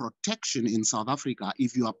apply for protection in South Africa,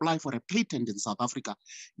 if you apply for a patent in South Africa,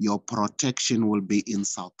 your protection will be in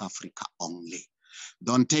South Africa only.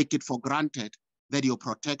 Don't take it for granted that your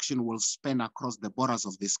protection will span across the borders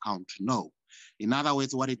of this country. No. In other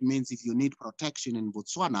words, what it means, if you need protection in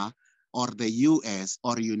Botswana or the US,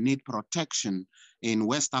 or you need protection in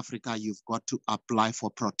West Africa, you've got to apply for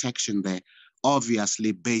protection there,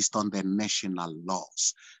 obviously based on the national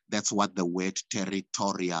laws. That's what the word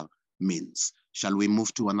territorial means. Shall we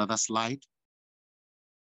move to another slide?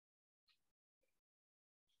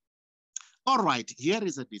 All right, here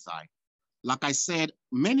is a design. Like I said,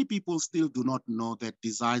 many people still do not know that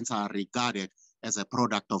designs are regarded as a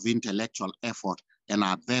product of intellectual effort and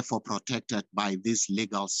are therefore protected by this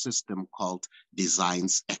legal system called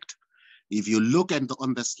Designs Act. If you look at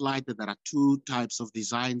on the slide, there are 2 types of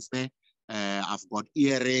designs there. I've got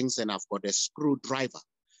earrings and I've got a screwdriver.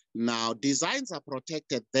 Now, designs are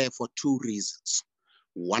protected there for 2 reasons.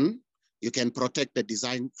 1, you can protect the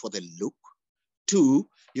design for the look. 2,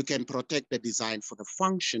 you can protect the design for the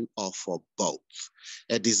function or for both.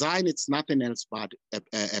 A design, it's nothing else but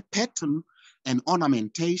a pattern, an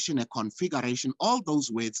ornamentation, a configuration. All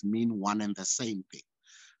those words mean one and the same thing.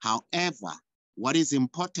 However, what is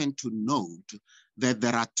important to note that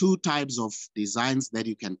there are 2 types of designs that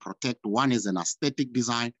you can protect. One is an aesthetic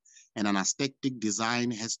design, and an aesthetic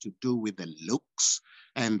design has to do with the looks,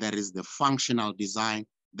 and there is the functional design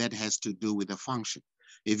that has to do with the function.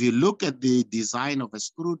 If you look at the design of a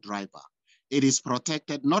screwdriver, it is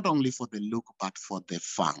protected not only for the look, but for the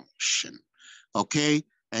function, okay?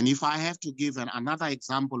 And if I have to give another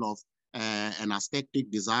example of an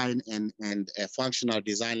aesthetic design and a functional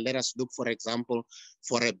design, let us look, for example,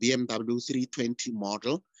 for a BMW 320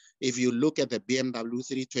 model. If you look at the BMW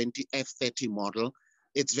 320 F30 model,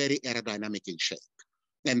 it's very aerodynamic in shape.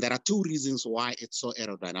 And there are 2 reasons why it's so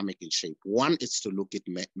aerodynamic in shape. 1 is to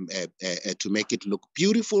make it look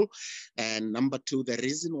beautiful. And number 2, the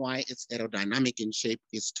reason why it's aerodynamic in shape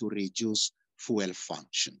is to reduce fuel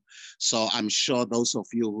function. So I'm sure those of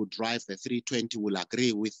you who drive the 320 will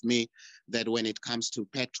agree with me that when it comes to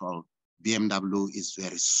petrol, BMW is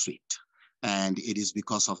very sweet. And it is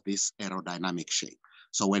because of this aerodynamic shape.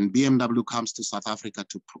 So when BMW comes to South Africa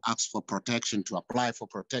to ask for protection, to apply for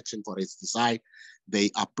protection for its design,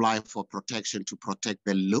 they apply for protection to protect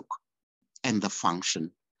the look and the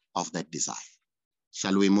function of that design.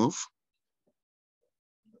 Shall we move?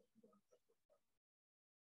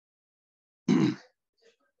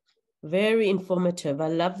 Very informative. I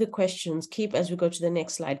love the questions. As we go to the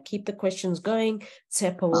next slide, keep the questions going.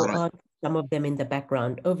 Tsepo will answer some of them in the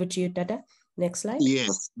background. Over to you, Dada. Next slide.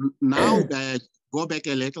 Yes. Now, go back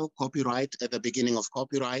a little, copyright, at the beginning of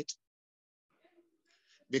copyright.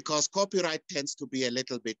 because copyright tends to be a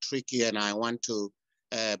little bit tricky, and I want to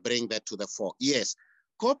bring that to the fore. Yes,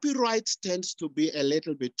 copyright tends to be a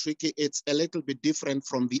little bit tricky. It's a little bit different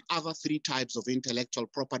from the other three types of intellectual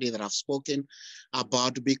property that I've spoken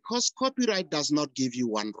about, because copyright does not give you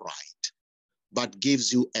one right, but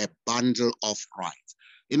gives you a bundle of rights.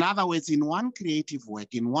 In other words, in one creative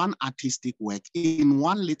work, in one artistic work, in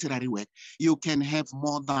one literary work, you can have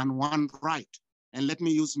more than one right. And let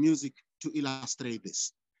me use music to illustrate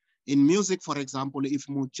this. In music, for example, if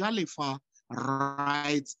Mujalifa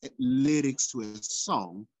writes lyrics to a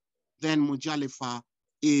song, then Mujalifa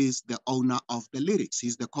is the owner of the lyrics.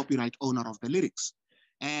 He's the copyright owner of the lyrics.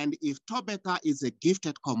 And if Tobeka is a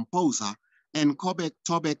gifted composer, and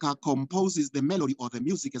Tobeka composes the melody or the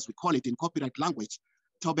music, as we call it in copyright language,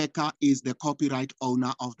 Tobeka is the copyright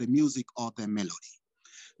owner of the music or the melody.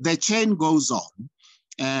 The chain goes on.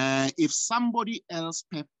 If somebody else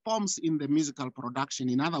performs in the musical production,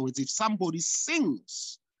 in other words, if somebody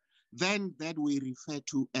sings, then that we refer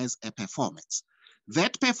to as a performance.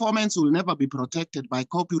 That performance will never be protected by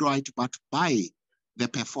copyright, but by the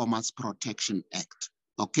Performance Protection Act,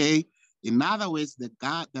 okay? In other words, the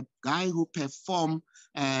guy who performed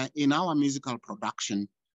in our musical production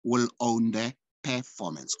will own the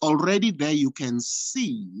performance. Already there you can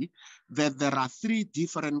see that there are three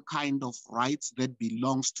different kind of rights that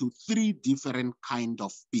belongs to three different kind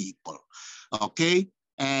of people, okay?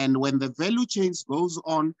 And when the value chains goes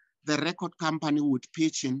on, the record company would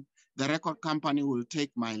pitch in, the record company will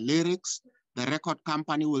take my lyrics, the record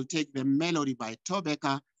company will take the melody by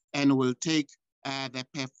Tobeka and will take the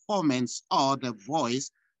performance or the voice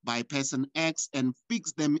by person X and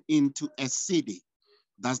fix them into a CD.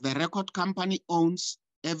 Does the record company owns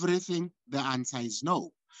everything? The answer is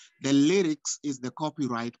no. The lyrics is the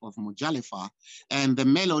copyright of Mujalifa, and the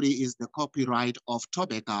melody is the copyright of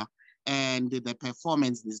Tobeka, and the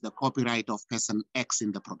performance is the copyright of person X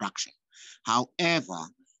in the production. However,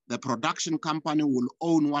 the production company will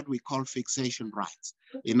own what we call fixation rights.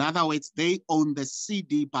 In other words, they own the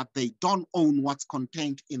CD, but they don't own what's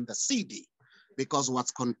contained in the CD, because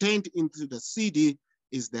what's contained into the CD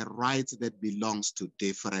is the rights that belongs to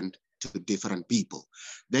different people.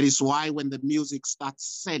 That is why when the music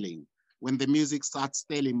starts selling,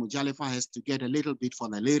 Mujalifa has to get a little bit for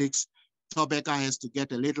the lyrics, Tobeka has to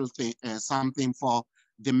get a little thing, something for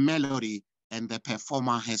the melody, and the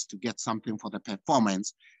performer has to get something for the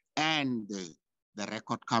performance, and the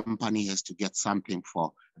record company has to get something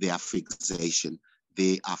for their fixation.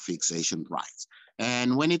 They are fixation rights.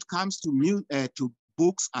 And when it comes to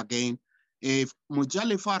books, again, if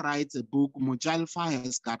Mujalifa writes a book, Mujalifa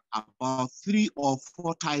has got about 3 or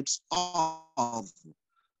 4 types of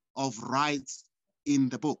rights in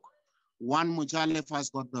the book. One, Mujalifa has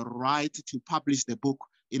got the right to publish the book.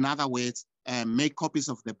 In other words, make copies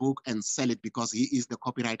of the book and sell it, because he is the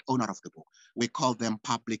copyright owner of the book. We call them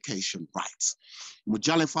publication rights.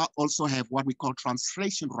 Mujalifa also have what we call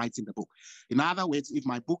translation rights in the book. In other words, if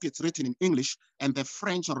my book is written in English and the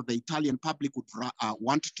French or the Italian public would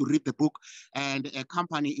want to read the book, and a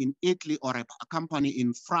company in Italy or a company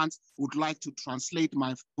in France would like to translate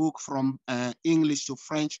my book from English to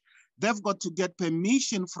French, they've got to get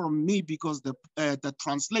permission from me, because the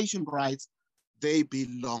translation rights, they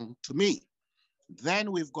belong to me.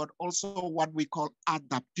 Then we've got also what we call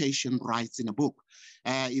adaptation rights in a book.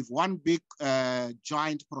 If one big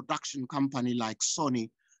giant production company like Sony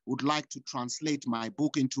would like to translate my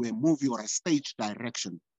book into a movie or a stage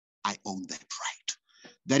direction, I own that right.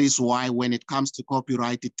 That is why when it comes to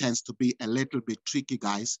copyright, it tends to be a little bit tricky,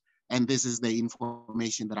 guys. And this is the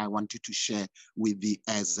information that I wanted to share with the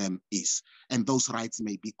SMEs. And those rights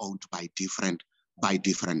may be owned by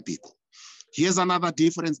different people. Here's another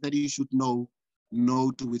difference that you should know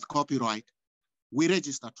with copyright. We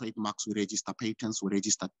register trademarks, we register patents, we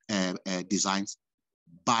register designs,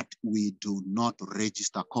 but we do not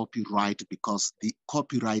register copyright, because the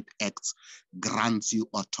Copyright Act grants you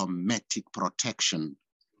automatic protection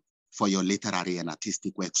for your literary and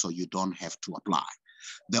artistic work, so you don't have to apply.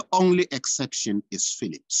 The only exception is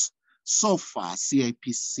Philips. So far,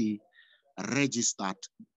 CIPC registered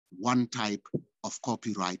one type of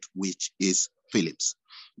copyright, which is Philips.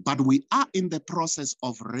 But we are in the process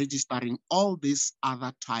of registering all these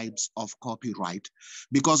other types of copyright,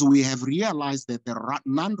 because we have realized that the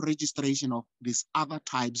non-registration of these other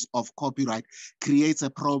types of copyright creates a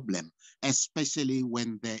problem, especially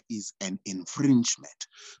when there is an infringement.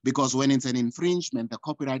 Because when it's an infringement, the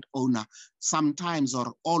copyright owner sometimes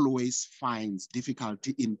or always finds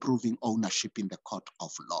difficulty in proving ownership in the court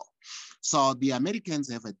of law. So the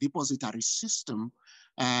Americans have a depository system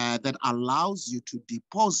that allows you to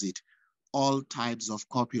deposit all types of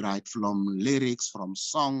copyright, from lyrics, from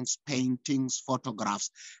songs, paintings, photographs,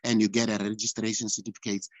 and you get a registration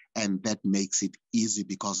certificate, and that makes it easy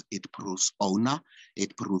because it proves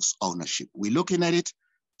it proves ownership. We're looking at it.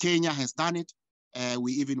 Kenya has done it.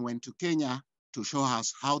 We even went to Kenya to show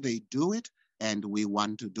us how they do it, and we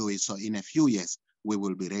want to do it. So in a few years, we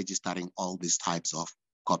will be registering all these types of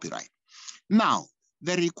copyright. Now,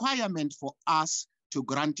 the requirement for us to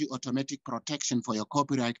grant you automatic protection for your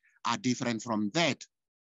copyright are different from that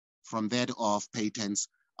of patents,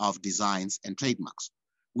 of designs, and trademarks.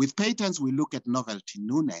 With patents, we look at novelty,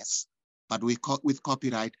 newness, but with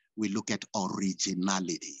copyright, we look at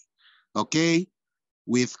originality, okay?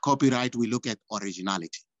 With copyright, we look at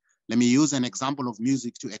originality. Let me use an example of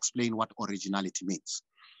music to explain what originality means.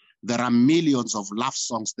 There are millions of love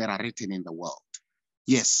songs that are written in the world.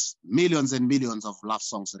 Yes, millions and millions of love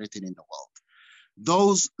songs written in the world.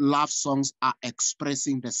 Those love songs are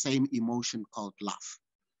expressing the same emotion called love.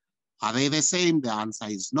 Are they the same? The answer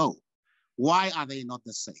is no. Why are they not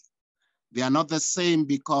the same? They are not the same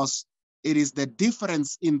because it is the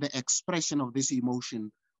difference in the expression of this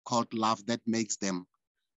emotion called love that makes them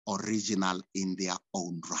original in their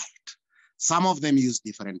own right. Some of them use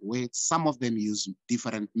different words, some of them use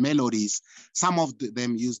different melodies, some of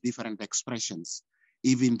them use different expressions,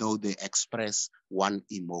 even though they express one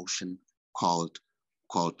emotion called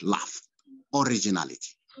love.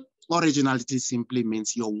 Originality. Originality simply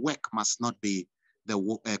means your work must not be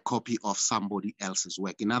a copy of somebody else's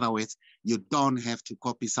work. In other words, you don't have to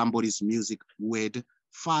copy somebody's music word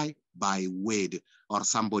by word or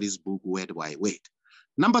somebody's book word by word.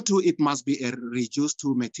 Number two, it must be reduced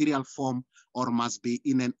to material form or must be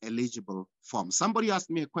in an eligible form. Somebody asked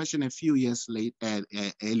me a question a few years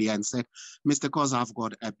earlier and said, Mr. Koza, I've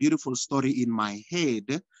got a beautiful story in my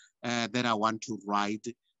head that I want to write.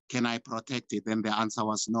 Can I protect it? And the answer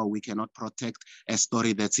was no, we cannot protect a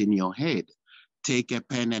story that's in your head. Take a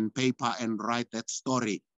pen and paper and write that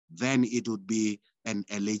story. Then it would be an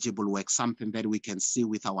eligible work, something that we can see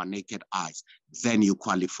with our naked eyes. Then you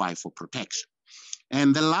qualify for protection.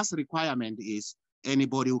 And the last requirement is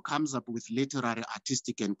anybody who comes up with literary,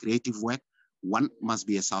 artistic, and creative work, one, must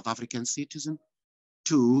be a South African citizen.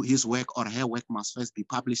 Two, his work or her work must first be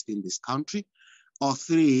published in this country. Or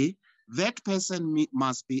three, that person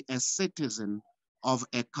must be a citizen of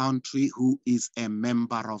a country who is a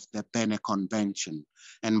member of the Berne Convention.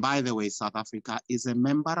 And by the way, South Africa is a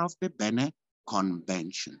member of the Berne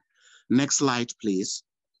Convention. Next slide, please.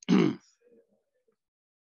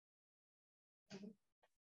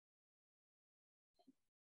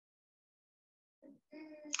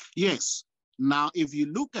 Yes, now if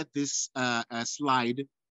you look at this slide,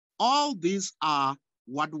 all these are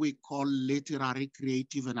what we call literary,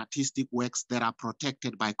 creative, and artistic works that are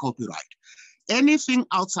protected by copyright. Anything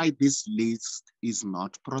outside this list is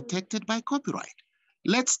not protected by copyright.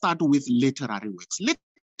 Let's start with literary works.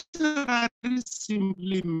 Literary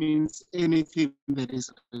simply means anything that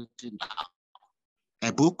is written down.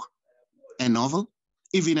 A book, a novel,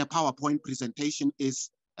 even a PowerPoint presentation is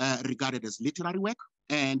regarded as literary work,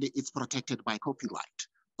 and it's protected by copyright.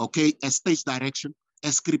 Okay, a stage direction,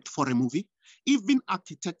 a script for a movie, even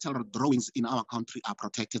architectural drawings in our country are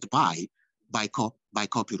protected by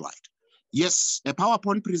copyright. Yes, a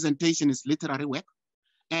PowerPoint presentation is literary work,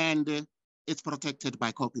 and it's protected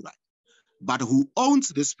by copyright. But who owns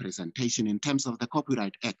this presentation in terms of the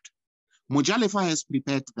Copyright Act? Mujalefa has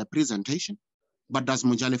prepared the presentation, but does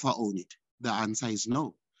Mujalefa own it? The answer is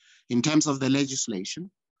no. In terms of the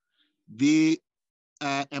legislation, the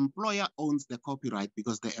employer owns the copyright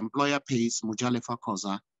because the employer pays Mujalefa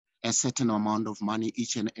Koza a certain amount of money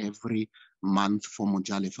each and every month for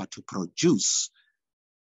Mujalefa to produce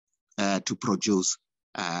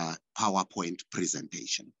PowerPoint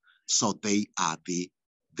presentation. So they are the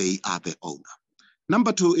owner.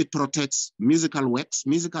 Number two, it protects musical works.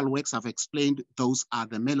 Musical works, I've explained, those are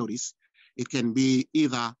the melodies. It can be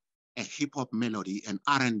either a hip hop melody, an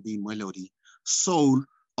R&B melody, soul,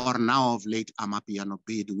 or now of late, Amapiano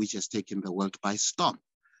beat, which has taken the world by storm.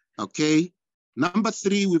 Okay. Number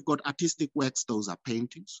three, we've got artistic works. Those are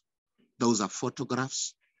paintings. Those are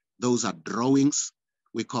photographs. Those are drawings.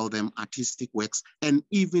 We call them artistic works, and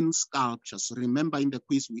even sculptures. Remember in the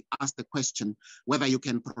quiz, we asked the question whether you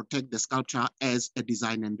can protect the sculpture as a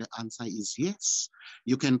design, and the answer is yes.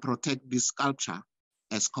 You can protect the sculpture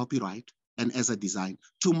as copyright and as a design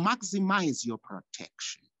to maximize your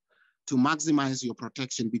protection. To maximize your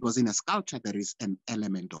protection, because in a sculpture, there is an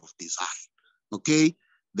element of design, okay?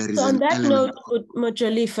 There is on that note,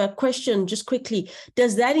 Mujalefa, question just quickly,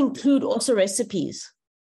 does that include also recipes?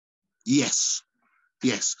 Yes.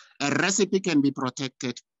 Yes, a recipe can be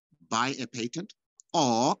protected by a patent,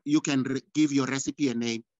 or you can give your recipe a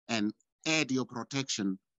name and add your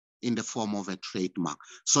protection in the form of a trademark.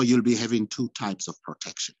 So you'll be having two types of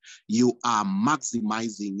protection. You are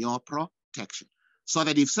maximizing your protection so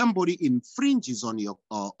that if somebody infringes on your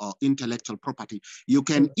intellectual property, you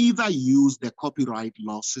can either use the copyright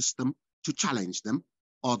law system to challenge them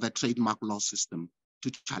or the trademark law system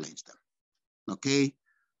to challenge them. Okay,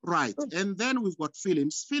 right. And then we've got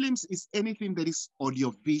films. Films is anything that is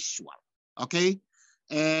audiovisual. Okay,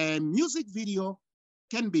 a music video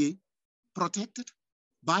can be protected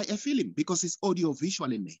by a film because it's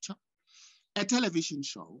audiovisual in nature. A television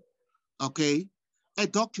show, okay, a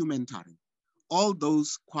documentary, all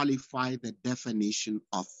those qualify the definition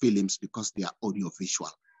of films because they are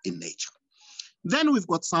audiovisual in nature. Then we've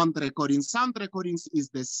got sound recordings. Sound recordings is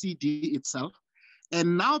the CD itself.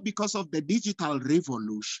 And now because of the digital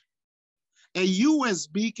revolution, a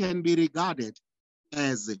USB can be regarded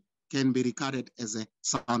as a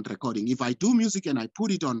sound recording. If I do music and I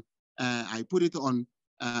put it on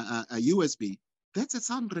a USB, that's a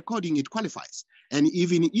sound recording, it qualifies. And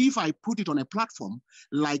even if I put it on a platform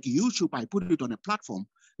like YouTube, I put it on a platform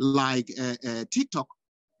like TikTok,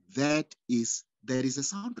 there is a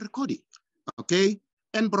sound recording, okay?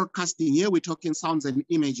 And broadcasting, here we're talking sounds and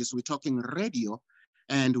images, we're talking radio,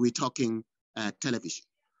 and we're talking television.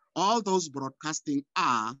 All those broadcasting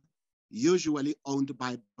are usually owned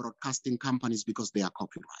by broadcasting companies because they are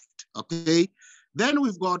copyright, okay? Then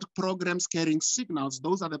we've got programs carrying signals.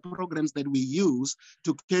 Those are the programs that we use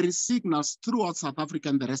to carry signals throughout South Africa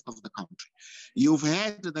and the rest of the country. You've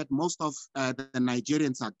heard that most of the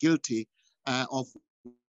Nigerians are guilty of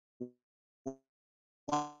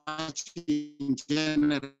watching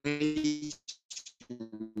generation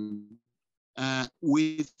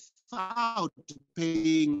without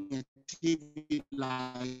paying a TV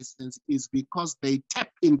license is because they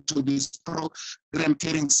tap into this program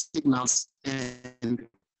carrying signals and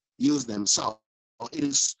use them. So it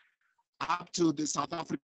is up to the South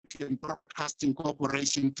African Broadcasting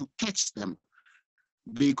Corporation to catch them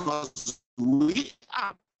because we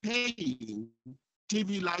are paying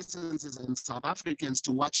TV licenses in South Africans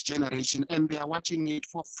to watch generation and they are watching it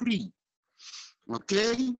for free,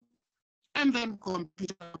 okay? And then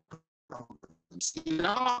computer programs. In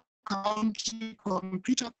our country,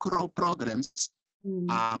 computer programs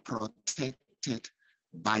are protected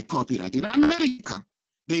by copyright. In America,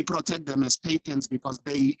 they protect them as patents because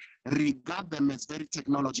they regard them as very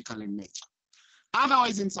technological in nature.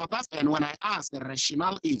 Otherwise, in South Africa, and when I ask, the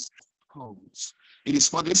rationale is codes. It is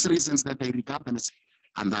for these reasons that they regard them as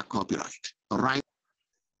under copyright. All right?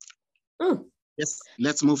 Yes,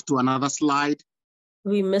 let's move to another slide.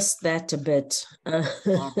 We missed that a bit.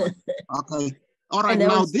 Okay. All right.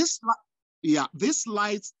 Now this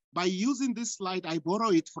slide, by using this slide, I borrow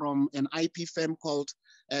it from an IP firm called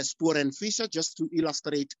Spoor and Fisher, just to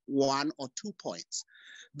illustrate one or 2 points.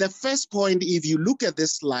 The first point, if you look at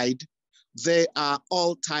this slide, there are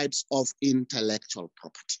all types of intellectual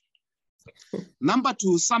property. Number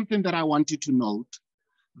 2, something that I want you to note,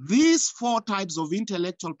 these 4 types of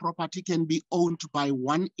intellectual property can be owned by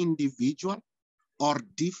one individual or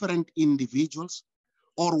different individuals,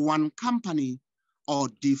 or one company or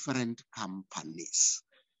different companies.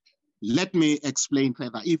 Let me explain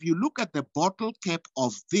further. If you look at the bottle cap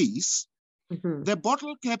of this, the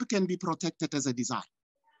bottle cap can be protected as a design.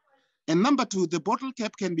 And number 2, the bottle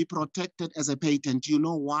cap can be protected as a patent. You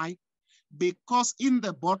know why? Because in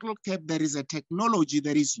the bottle cap, there is a technology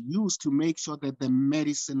that is used to make sure that the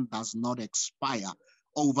medicine does not expire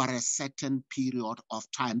over a certain period of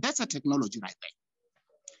time. That's a technology right there.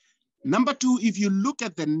 Number 2, if you look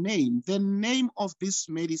at the name of this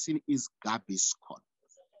medicine is Gaviscon.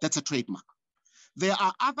 That's a trademark. There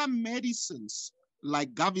are other medicines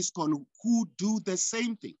like Gaviscon who do the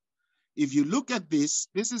same thing. If you look at this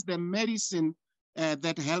is the medicine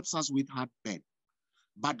that helps us with heartburn.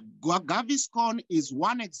 But Gaviscon is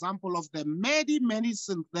one example of the many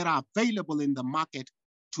medicines that are available in the market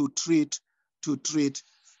to treat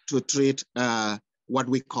what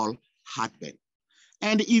we call heartburn.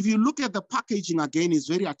 And if you look at the packaging, again, is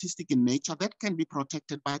very artistic in nature. That can be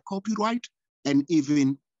protected by copyright and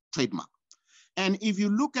even trademark. And if you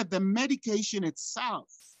look at the medication itself,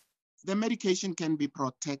 the medication can be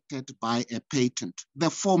protected by a patent, the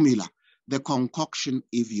formula, the concoction,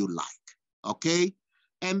 if you like, okay?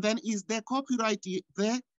 And then is there copyright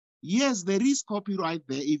there? Yes, there is copyright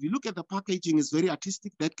there. If you look at the packaging, it's very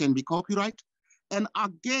artistic, that can be copyright. And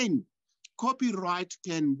again, copyright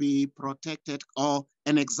can be protected or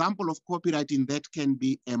An example of copywriting that can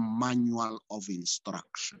be a manual of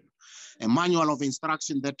instruction. A manual of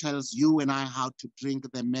instruction that tells you and I how to drink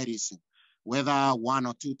the medicine, whether 1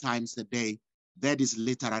 or 2 times a day. That is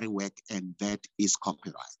literary work, and that is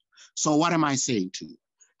copyright. So what am I saying to you?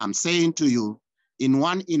 I'm saying to you, in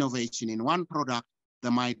one innovation, in one product,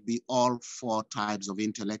 there might be all 4 types of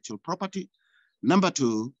intellectual property. Number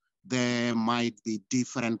 2, there might be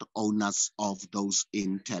different owners of those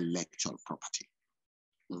intellectual property.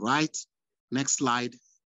 Right? Next slide.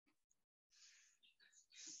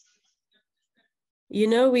 You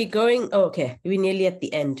know, we're going, oh, okay, we're nearly at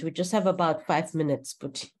the end. We just have about 5 minutes,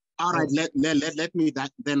 but. All right, let me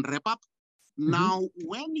then wrap up. Now,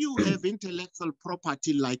 when you have intellectual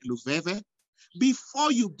property like Luveve,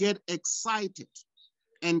 before you get excited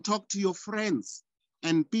and talk to your friends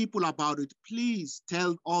and people about it, please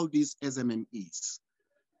tell all these SMMEs,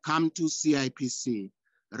 come to CIPC,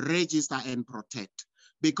 register and protect.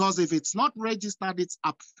 Because if it's not registered, it's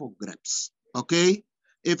up for grabs, okay?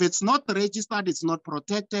 If it's not registered, it's not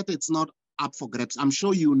protected, it's not up for grabs. I'm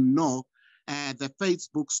sure you know the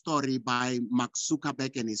Facebook story by Mark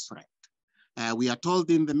Zuckerberg and his friend. We are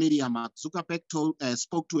told in the media, Mark Zuckerberg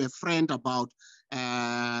spoke to a friend about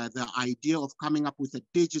the idea of coming up with a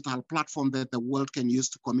digital platform that the world can use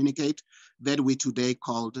to communicate, that we today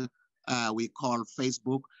call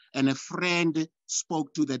Facebook. And a friend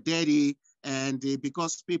spoke to the daddy, and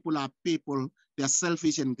because people are people, they're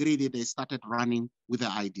selfish and greedy, they started running with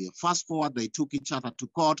the idea. Fast forward, they took each other to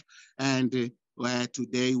court, and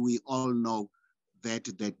today we all know that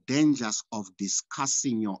the dangers of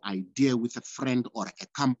discussing your idea with a friend or a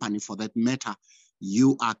company for that matter,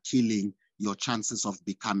 you are killing your chances of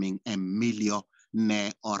becoming a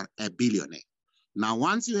millionaire or a billionaire. Now,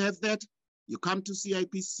 once you have that, you come to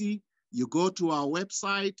CIPC, you go to our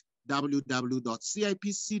website,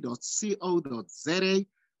 www.cipc.co.za,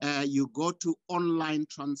 you go to online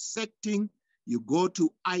transacting, you go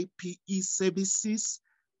to IPE services,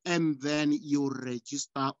 and then you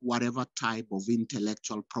register whatever type of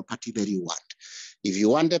intellectual property that you want. If you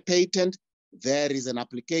want a patent, there is an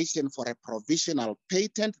application for a provisional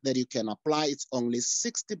patent that you can apply. It's only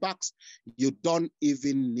 $60. You don't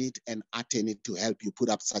even need an attorney to help you put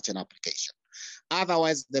up such an application.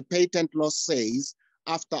 Otherwise, the patent law says,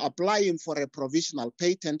 after applying for a provisional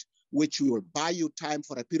patent, which will buy you time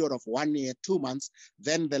for a period of 1 year, 2 months,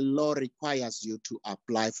 then the law requires you to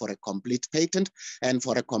apply for a complete patent. And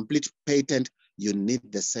for a complete patent, you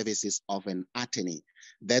need the services of an attorney.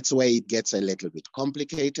 That's where it gets a little bit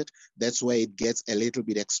complicated. That's where it gets a little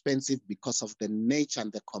bit expensive because of the nature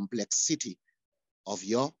and the complexity of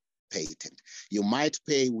your patent. You might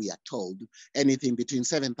pay, we are told, anything between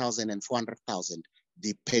 $7,000 and $400,000,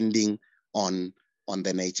 depending on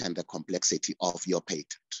the nature and the complexity of your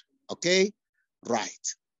patent. Okay,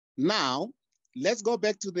 right. Now, let's go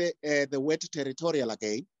back to the word territorial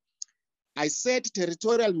again. I said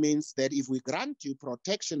territorial means that if we grant you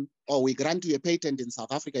protection or we grant you a patent in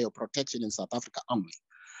South Africa, your protection in South Africa only.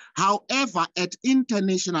 However, at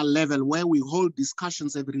international level, where we hold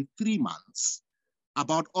discussions every 3 months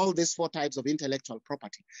about all these 4 types of intellectual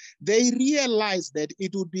property, they realize that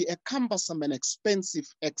it would be a cumbersome and expensive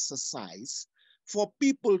exercise for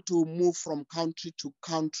people to move from country to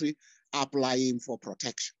country applying for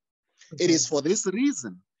protection. Okay. It is for this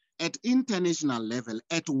reason, at international level,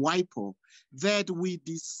 at WIPO, that we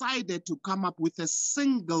decided to come up with a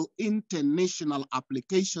single international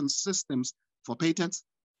application systems for patents,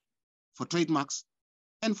 for trademarks,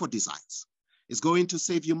 and for designs. It's going to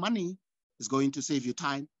save you money, it's going to save you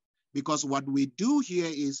time, because what we do here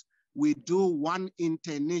is we do one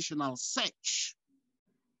international search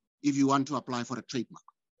if you want to apply for a trademark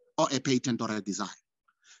or a patent or a design.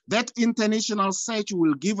 That international search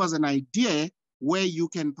will give us an idea where you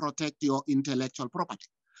can protect your intellectual property.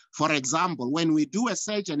 For example, when we do a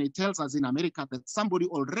search and it tells us in America that somebody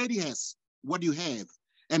already has what you have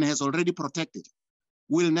and has already protected,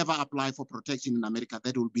 we'll never apply for protection in America.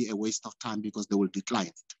 That will be a waste of time because they will decline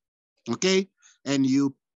it. Okay? And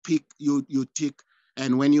you pick, you tick,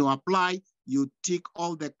 and when you apply, you tick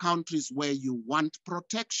all the countries where you want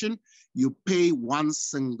protection, you pay one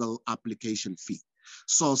single application fee.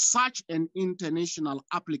 So such an international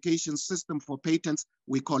application system for patents,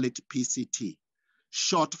 we call it PCT,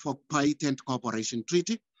 short for Patent Cooperation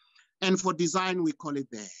Treaty. And for design, we call it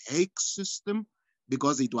the Hague system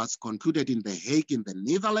because it was concluded in the Hague in the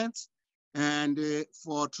Netherlands. And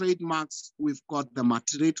for trademarks, we've got the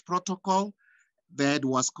Madrid Protocol that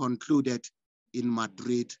was concluded in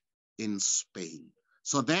Madrid in Spain.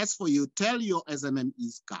 So that's for you. Tell your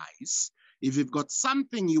SMMEs guys, if you've got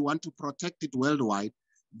something you want to protect it worldwide,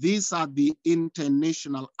 These are the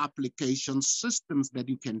international application systems that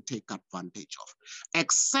you can take advantage of,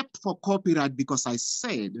 except for copyright, because I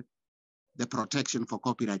said the protection for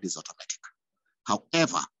copyright is automatic.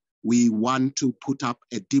 However, we want to put up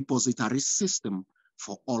a depository system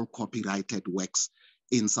for all copyrighted works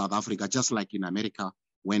in South Africa, just like in America.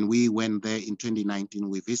 When we went there in 2019,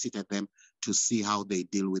 we visited them to see how they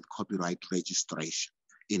deal with copyright registration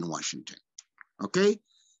in Washington. Okay,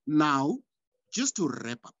 now, just to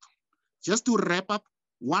wrap up,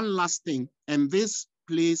 one last thing, and this,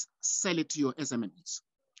 please sell it to your SMEs.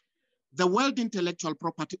 The World Intellectual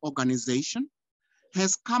Property Organization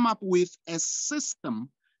has come up with a system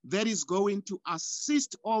that is going to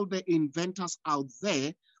assist all the inventors out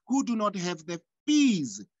there who do not have the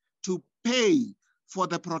fees to pay for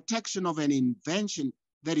the protection of an invention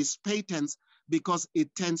that is patents, because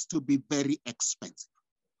it tends to be very expensive.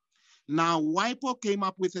 Now, WIPO came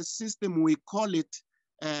up with a system, we call it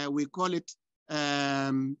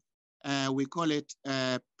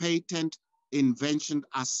patent invention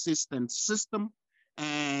assistance system.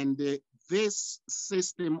 And this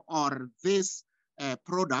system, or this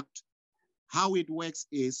product, how it works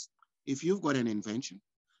is, if you've got an invention,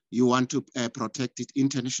 you want to protect it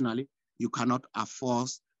internationally, you cannot afford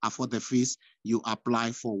the fees, you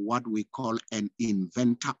apply for what we call an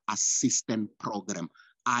inventor assistance program,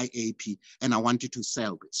 IAP, and I want you to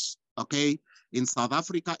sell this, okay? In South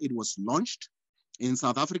Africa, it was launched. In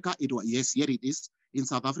South Africa, it was, yes, here it is. In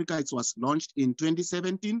South Africa, it was launched in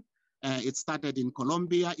 2017. It started in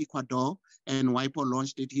Colombia, Ecuador, and WIPO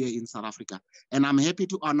launched it here in South Africa. And I'm happy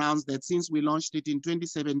to announce that since we launched it in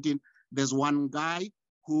 2017, there's one guy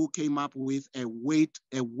who came up with a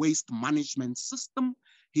waste management system.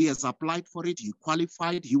 He has applied for it, he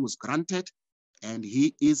qualified, he was granted, and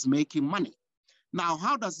he is making money. Now,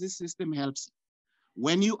 how does this system help you?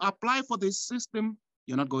 When you apply for this system,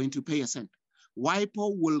 you're not going to pay a cent.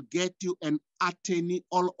 WIPO will get you an attorney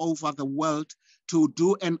all over the world to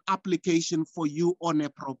do an application for you on a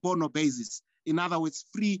pro bono basis. In other words,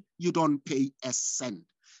 free, you don't pay a cent.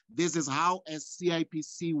 This is how, as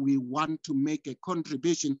CIPC, we want to make a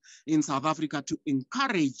contribution in South Africa to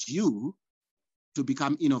encourage you to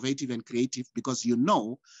become innovative and creative, because you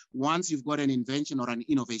know, once you've got an invention or an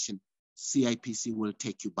innovation, CIPC will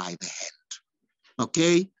take you by the hand,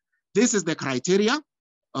 okay? This is the criteria,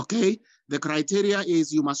 okay? The criteria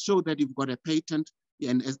is you must show that you've got a patent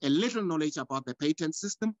and a little knowledge about the patent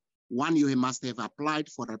system. One, you must have applied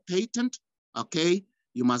for a patent, okay?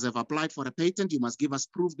 You must have applied for a patent. You must give us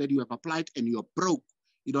proof that you have applied and you're broke.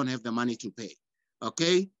 You don't have the money to pay,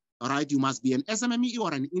 okay? All right, you must be an SMME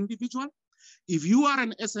or an individual. If you are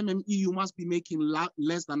an SMME, you must be making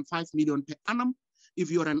less than 5 million per annum. If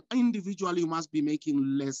you're an individual, you must be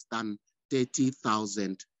making less than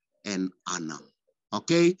 30,000 an annum,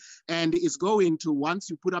 okay? And it's going to, once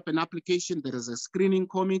you put up an application, there is a screening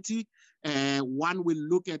committee. One will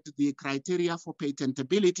look at the criteria for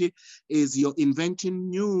patentability. Is your invention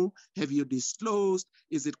new? Have you disclosed?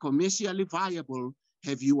 Is it commercially viable?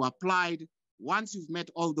 Have you applied? Once you've met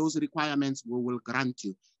all those requirements, we will grant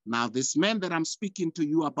you. Now, this man that I'm speaking to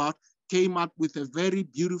you about came up with a very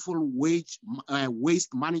beautiful waste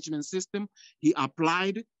management system. He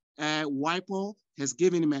applied. WIPO has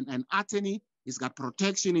given him an attorney. He's got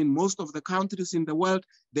protection in most of the countries in the world.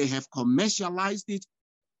 They have commercialized it.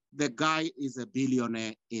 The guy is a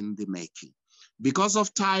billionaire in the making. Because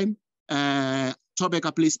of time,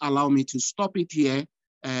 Tobeka, please allow me to stop it here.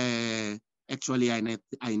 Actually, I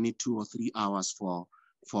need 2 or 3 hours for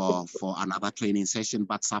another training session,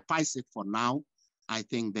 but suffice it for now. I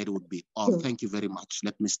think that would be all. Thank you very much.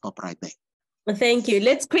 Let me stop right there. Thank you.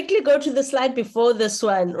 Let's quickly go to the slide before this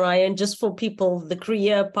one, Ryan, just for people, the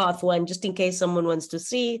career path one, just in case someone wants to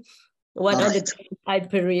see. What are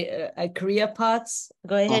the career paths?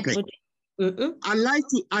 Go ahead. Okay.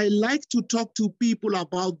 I like to talk to people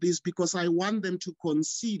about this because I want them to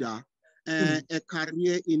consider a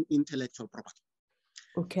career in intellectual property.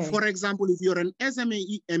 Okay. For example, if you're an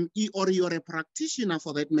SME or you're a practitioner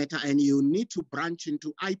for that matter, and you need to branch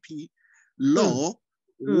into IP law,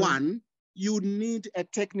 one, you need a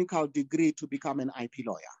technical degree to become an IP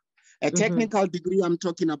lawyer. A technical degree, I'm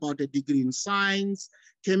talking about a degree in science,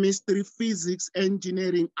 chemistry, physics,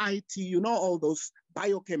 engineering, IT, you know, all those,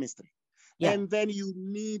 biochemistry. Yeah. And then you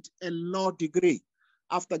need a law degree.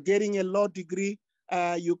 After getting a law degree,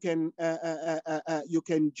 you can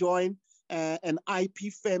join an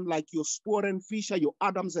IP firm like your Spoor and Fisher, your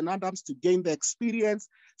Adams and Adams, to gain the experience,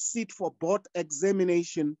 sit for board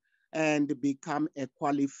examination, and become a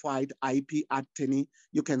qualified IP attorney.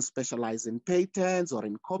 You can specialize in patents or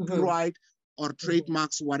in copyright or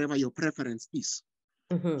trademarks, whatever your preference is.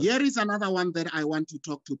 Here is another one that I want to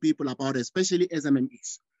talk to people about, especially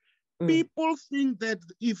SMMEs. People think that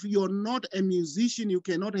if you're not a musician, you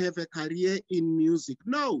cannot have a career in music.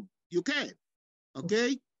 No, you can,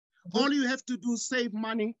 okay? All you have to do is save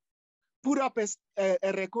money, put up a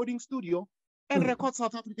recording studio, and record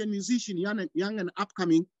South African musician, young and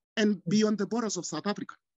upcoming, and beyond the borders of South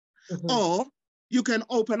Africa. Or you can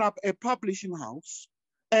open up a publishing house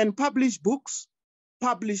and publish books,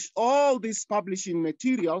 publish all these publishing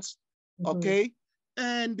materials, okay?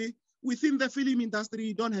 And within the film industry,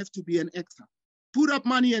 you don't have to be an actor. Put up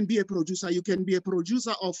money and be a producer. You can be a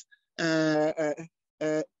producer of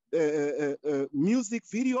music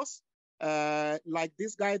videos, like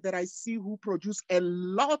this guy that I see who produced a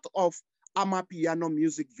lot of Amapiano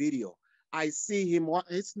music video. I see him, what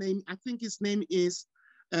his name, I think his name is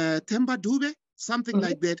Temba Dube, something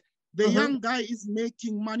like that. The young guy is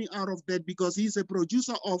making money out of that because he's a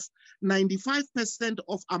producer of 95%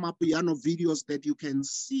 of Amapiano videos that you can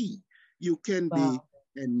see. You can be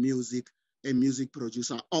a music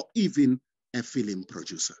producer or even a film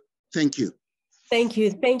producer. Thank you. Thank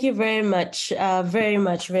you. Thank you very much. Very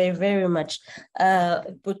much, very much,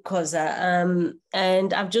 Butkoza.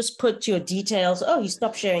 And I've just put your details. Oh, you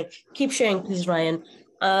stopped sharing. Keep sharing, please, Ryan.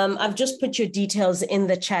 I've just put your details in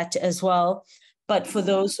the chat as well. But for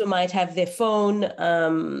those who might have their phone,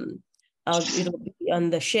 it'll be on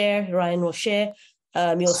the share. Ryan will share.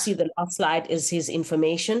 You'll see the last slide is his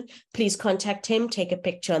information. Please contact him, take a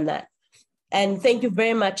picture on that. And thank you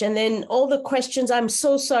very much. And then all the questions, I'm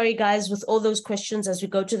so sorry, guys, with all those questions as we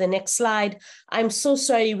go to the next slide. I'm so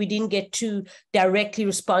sorry we didn't get to directly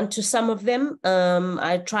respond to some of them.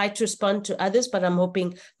 I tried to respond to others, but I'm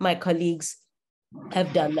hoping my colleagues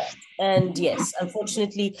have done that. And yes,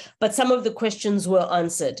 unfortunately, but some of the questions were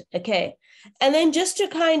answered. Okay. And then just to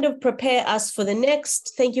kind of prepare us for the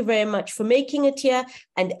next, thank you very much for making it here.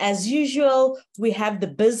 And as usual, we have the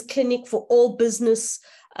Biz Clinic for all business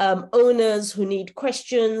owners who need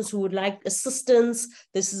questions, who would like assistance.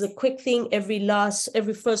 This is a quick thing every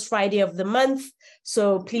first Friday of the month.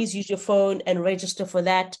 So please use your phone and register for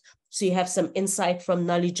that so you have some insight from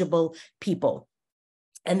knowledgeable people.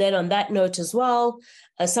 And then on that note as well,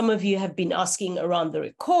 some of you have been asking around the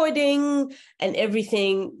recording and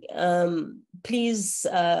everything. Please,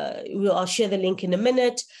 I'll share the link in a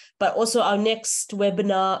minute. But also our next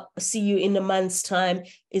webinar, see you in a month's time,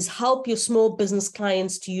 is help your small business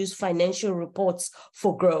clients to use financial reports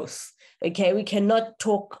for growth. Okay, we cannot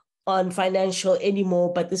talk on financial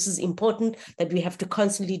anymore, but this is important that we have to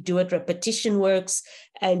constantly do it. Repetition works,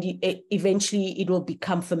 and eventually it will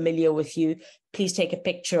become familiar with you. Please take a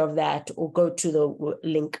picture of that or go to the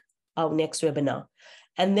link, our next webinar.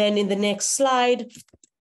 And then in the next slide,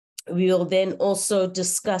 we will then also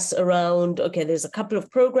discuss around, okay, there's a couple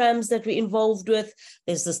of programs that we're involved with.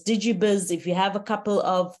 There's this DigiBiz. If you have a couple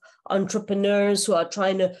of entrepreneurs who are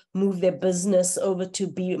trying to move their business over to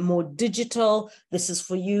be more digital, this is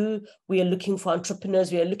for you. We are looking for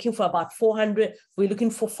entrepreneurs. We are looking for about 400. We're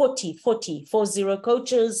looking for 40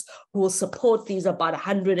 coaches who will support these about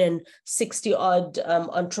 160 odd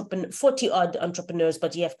 40 odd entrepreneurs,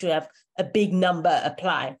 but you have to have a big number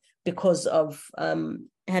apply because of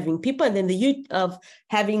having people, and then the use of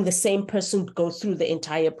having the same person go through the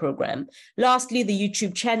entire program. Lastly, the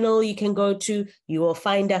YouTube channel you can go to, you will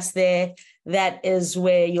find us there. That is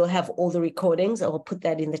where you'll have all the recordings. I will put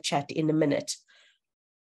that in the chat in a minute.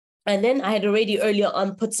 And then I had already earlier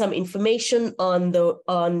on put some information on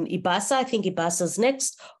IBASA. I think IBASA is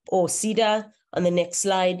next, or SEDA on the next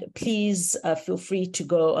slide. Please feel free to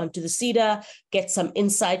go onto the SEDA, get some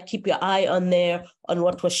insight, keep your eye on there on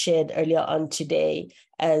what was shared earlier on today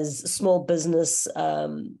as small business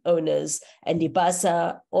owners. And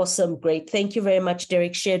IBASA, awesome, great. Thank you very much.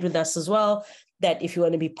 Derek shared with us as well that if you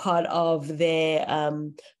want to be part of their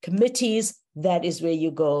committees, that is where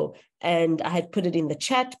you go. And I had put it in the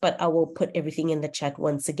chat, but I will put everything in the chat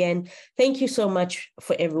once again. Thank you so much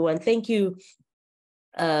for everyone. Thank you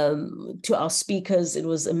to our speakers. It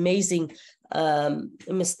was amazing.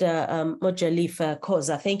 Mr. Mojalifa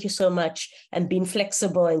Koza, thank you so much, and being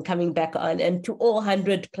flexible and coming back on. And to all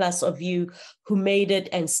 100+ of you who made it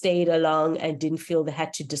and stayed along and didn't feel they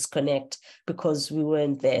had to disconnect because we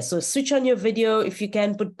weren't there. So switch on your video if you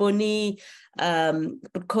can, put Boni,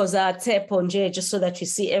 put Koza, Teponje, just so that you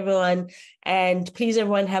see everyone. And please,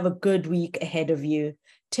 everyone, have a good week ahead of you.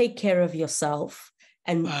 Take care of yourself.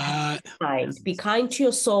 And be kind to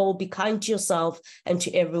your soul, be kind to yourself and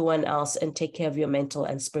to everyone else, and take care of your mental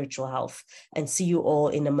and spiritual health. And see you all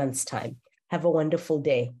in a month's time. Have a wonderful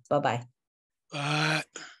day. Bye-bye. Bye.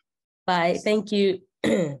 Bye. Thank you.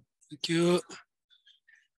 Thank you.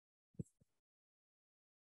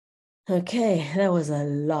 Okay, that was a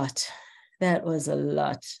lot. That was a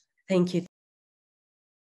lot. Thank you.